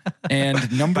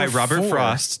 And number By Robert 4,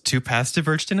 Frost, 2 Paths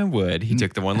Diverged in a Wood. He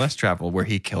took the one less travel where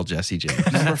he killed Jesse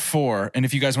James. Number 4, and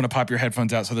if you guys want to pop your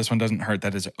headphones out so this one doesn't hurt,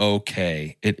 that is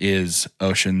okay. It is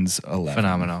Ocean's 11.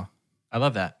 Phenomenal. I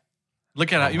love that.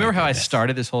 Look at it. You remember how I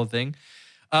started this whole thing?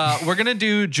 We're going to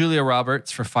do Julia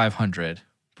Roberts for 500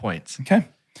 points. Okay.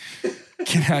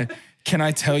 Can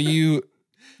I tell you,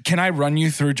 can I run you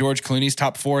through George Clooney's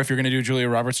top 4 if you're going to do Julia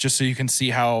Roberts, just so you can see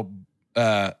how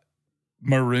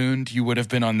marooned you would have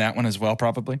been on that one as well,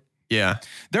 probably? Yeah.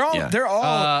 They're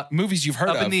all movies you've heard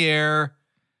Up of. in the Air.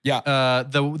 Yeah.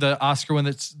 The Oscar one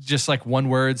that's just like one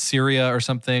word, Syria or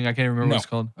something. I can't even remember what it's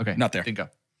called. Okay. Not there. Didn't go.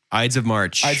 Ides of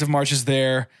March. Ides of March is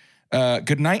there.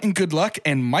 Good Night and Good Luck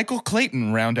and Michael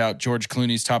Clayton round out George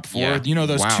Clooney's top 4. Yeah. You know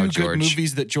those Wow, 2 George. good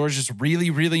movies that George is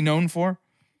really, really known for?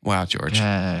 Wow, George.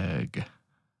 Gag.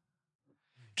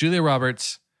 Julia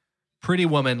Roberts, Pretty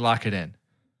Woman, lock it in.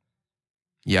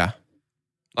 Yeah.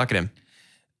 Lock it in.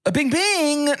 Bing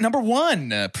Bing, number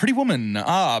 1. Pretty Woman,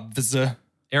 obvs.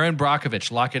 Aaron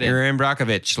Brockovich, lock it in. Aaron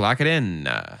Brockovich. Lock it in.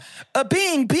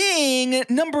 Bing Bing,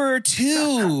 number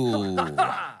 2.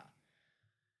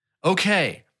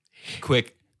 Okay.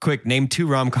 Quick. Name 2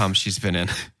 rom-coms she's been in.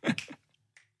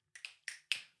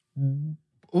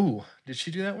 Ooh, did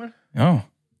she do that one? Oh.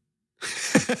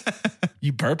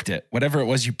 You burped it. Whatever it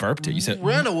was, you burped it. You said,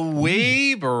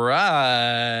 Runaway Bride.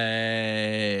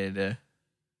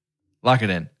 Lock it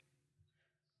in.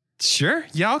 Sure.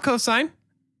 Yeah, I'll co-sign.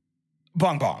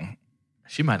 bong bong.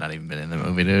 She might not even been in the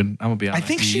movie, dude. I'm gonna be I honest.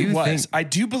 think she you was. think- I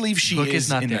do believe she Book is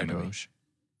not in there, that movie. Doge.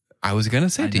 I was going to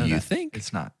say, I do know you that. think?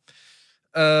 It's not?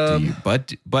 Do you?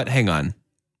 But hang on.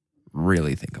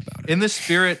 Really think about it. In the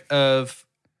spirit of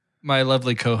my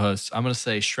lovely co-host, I'm gonna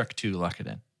say Shrek 2, lock it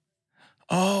in.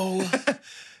 Oh,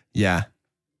 Yeah.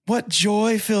 what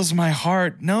joy fills my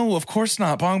heart. No, of course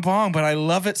not. Bong bong, but I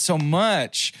love it so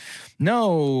much.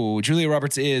 No, Julia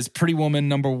Roberts is Pretty Woman,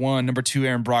 number 1. Number 2,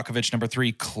 Aaron Brockovich. Number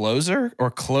 3, Closer or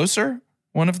Closer.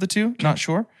 One of the two, not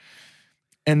sure.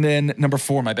 And then number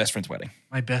 4, My Best Friend's Wedding.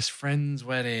 My best friend's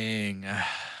wedding.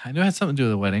 I knew it had something to do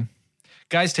with the wedding.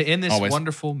 Guys, to end this Always.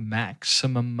 wonderful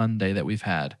Maximum Monday that we've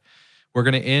had, we're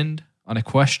going to end on a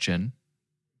question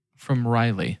from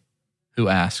Riley, who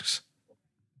asks,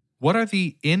 what's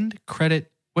the end credit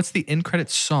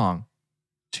song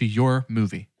to your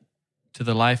movie? To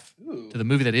the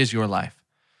movie that is your life?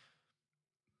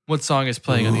 What song is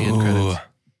playing on the end credits?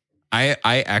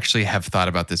 I actually have thought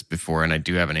about this before, and I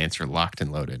do have an answer locked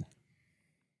and loaded.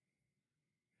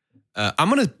 I'm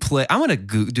gonna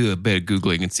do a bit of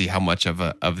Googling and see how much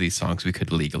of these songs we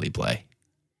could legally play.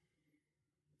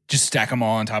 Just stack them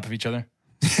all on top of each other.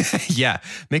 Yeah,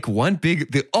 make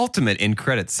the ultimate in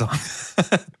credits song.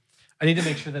 I need to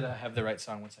make sure that I have the right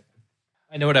song. 1 second.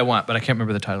 I know what I want, but I can't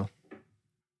remember the title.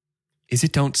 Is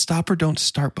it "Don't Stop" or "Don't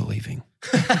Start Believing"?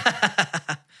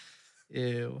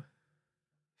 Ew.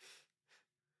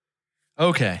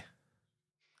 Okay.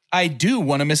 I do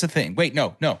want to miss a thing. Wait,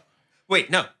 no. Wait,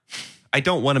 no, I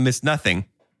don't want to miss nothing.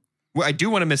 Well, I do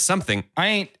want to miss something.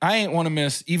 I ain't want to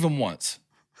miss even once.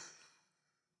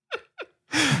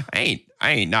 I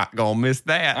ain't not gonna miss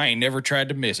that. I ain't never tried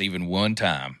to miss even one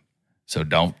time. So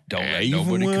don't let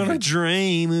nobody wanna convince you.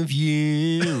 dream of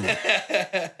you.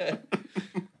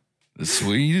 The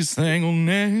sweetest thing I'll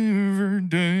never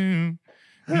do.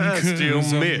 I still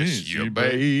miss you,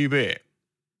 baby.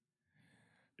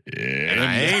 And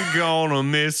I ain't gonna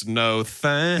miss no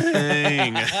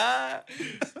thing.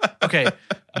 Okay,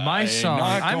 my song.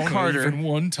 I'm Carter. Even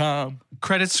one time.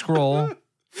 Credits scroll,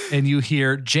 and you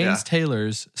hear James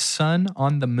Taylor's "Sun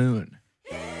on the Moon."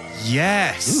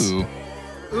 Yes.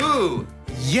 Ooh.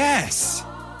 Yes.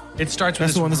 It starts with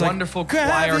That's the one this that's like, wonderful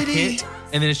choir "Gravity." hit,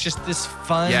 and then it's just this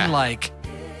fun,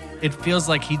 it feels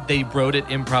like they wrote it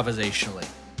improvisationally.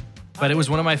 But it was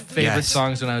one of my favorite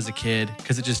songs when I was a kid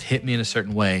because it just hit me in a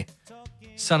certain way.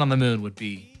 "Sun on the Moon" would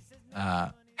be.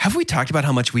 Have we talked about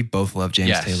how much we both love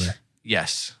James Taylor?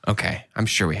 Yes. Okay. I'm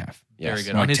sure we have. Very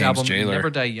good. Like On his James album Taylor. Never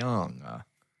Die Young. I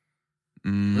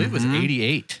believe it was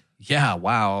 88. Yeah,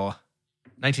 wow.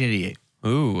 1988.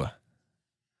 Ooh.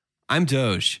 I'm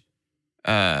Doge.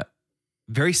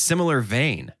 Very similar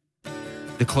vein.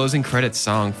 The closing credits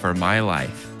song for My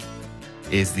Life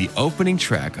is the opening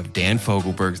track of Dan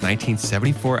Fogelberg's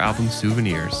 1974 album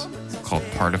Souvenirs, called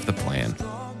Part of the Plan.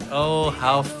 Oh,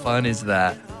 how fun is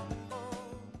that?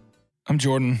 I'm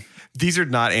Jordan. These are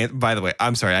not, by the way,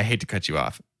 I'm sorry, I hate to cut you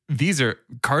off. These are,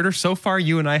 Carter, so far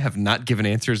you and I have not given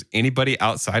answers anybody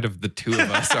outside of the two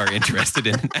of us are interested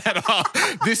in at all.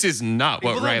 This is not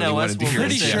what People don't Riley know us. wanted to We're hear.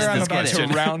 Pretty Yes, sure I'm this about to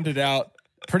question. round it out.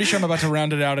 Pretty sure I'm about to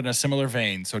round it out in a similar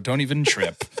vein, so don't even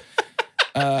trip.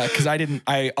 Because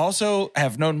I also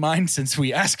have known mine since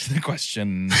we asked the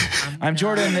question. I'm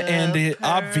Jordan, and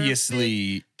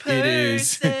obviously it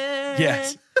is.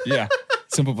 Yes. Yeah.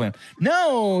 Simple Plan.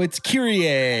 No, it's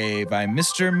Kyrie by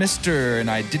Mr.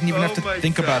 And I didn't even have to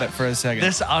think about it for a second.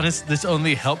 This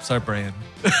only helps our brand.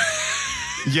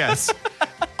 Yes.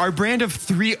 Our brand of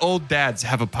three old dads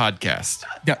have a podcast.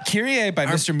 Now, Kyrie by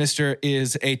Mr.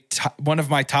 is one of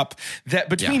my top. That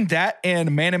between that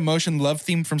and Man in Motion love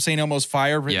theme from St. Elmo's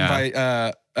Fire, written by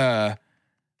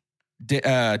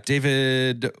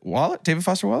David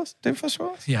Foster Wallace.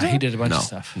 Yeah, he did a bunch of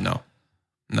stuff.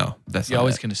 No, that's You not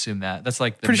always it. can assume that. That's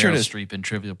like the Pretty sure Meryl it is. Streep in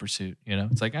Trivial Pursuit. You know,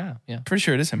 it's like, yeah. Pretty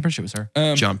sure it is him. Pretty sure it was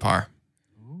her. John Parr.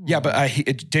 Yeah, but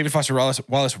David Foster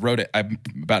Wallace wrote it. I'm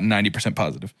about 90%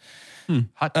 positive.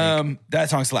 Hot take. That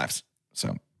song slaps.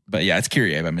 So, but yeah, it's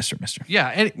Kyrie by Mr. Yeah,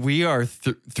 and We are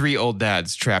three old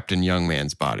dads trapped in young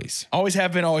man's bodies. Always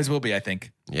have been, always will be, I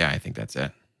think. Yeah, I think that's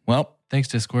it. Well, thanks,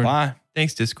 Discord. bye.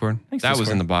 Thanks, Discord. Thanks, that was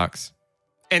Discord. in the box.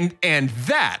 And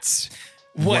that's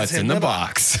what's in the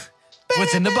box.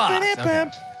 What's in the box?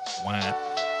 Okay. Wah.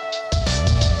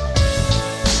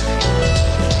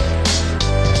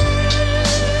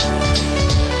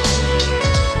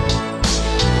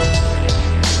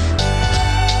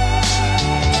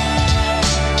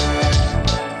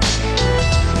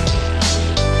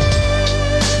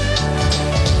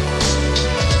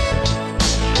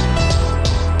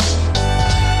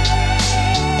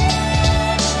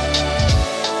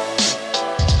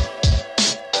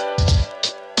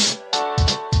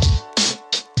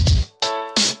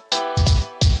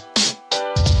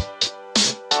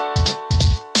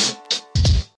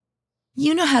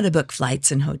 You know how to book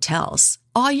flights and hotels.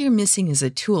 All you're missing is a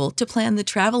tool to plan the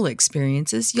travel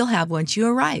experiences you'll have once you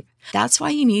arrive. That's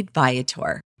why you need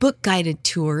Viator. Book guided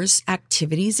tours,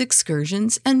 activities,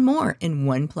 excursions, and more in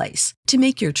one place to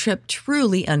make your trip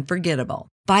truly unforgettable.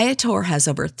 Viator has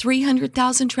over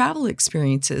 300,000 travel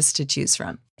experiences to choose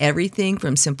from. Everything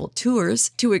from simple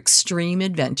tours to extreme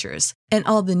adventures and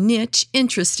all the niche,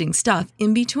 interesting stuff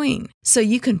in between. So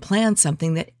you can plan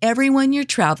something that everyone you're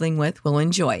traveling with will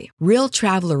enjoy. Real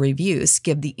traveler reviews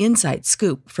give the inside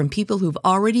scoop from people who've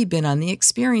already been on the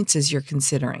experiences you're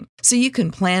considering. So you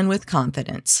can plan with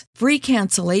confidence. Free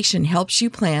cancellation helps you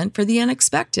plan for the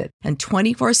unexpected. And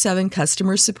 24/7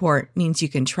 customer support means you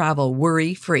can travel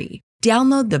worry-free.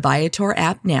 Download the Viator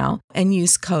app now and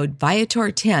use code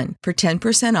Viator10 for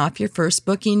 10% off your first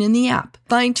booking in the app.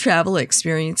 Find travel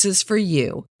experiences for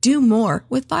you. Do more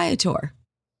with Viator.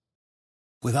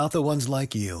 Without the ones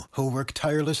like you, who work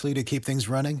tirelessly to keep things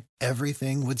running,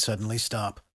 everything would suddenly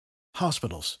stop.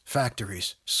 Hospitals,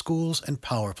 factories, schools, and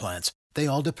power plants, they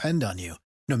all depend on you.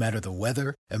 No matter the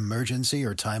weather, emergency,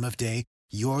 or time of day,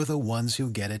 you're the ones who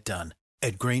get it done.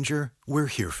 At Grainger, we're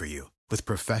here for you with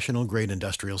professional-grade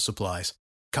industrial supplies.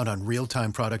 Count on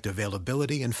real-time product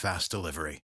availability and fast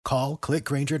delivery. Call, click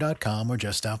Grainger.com, or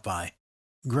just stop by.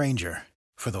 Grainger,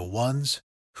 for the ones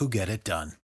who get it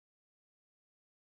done.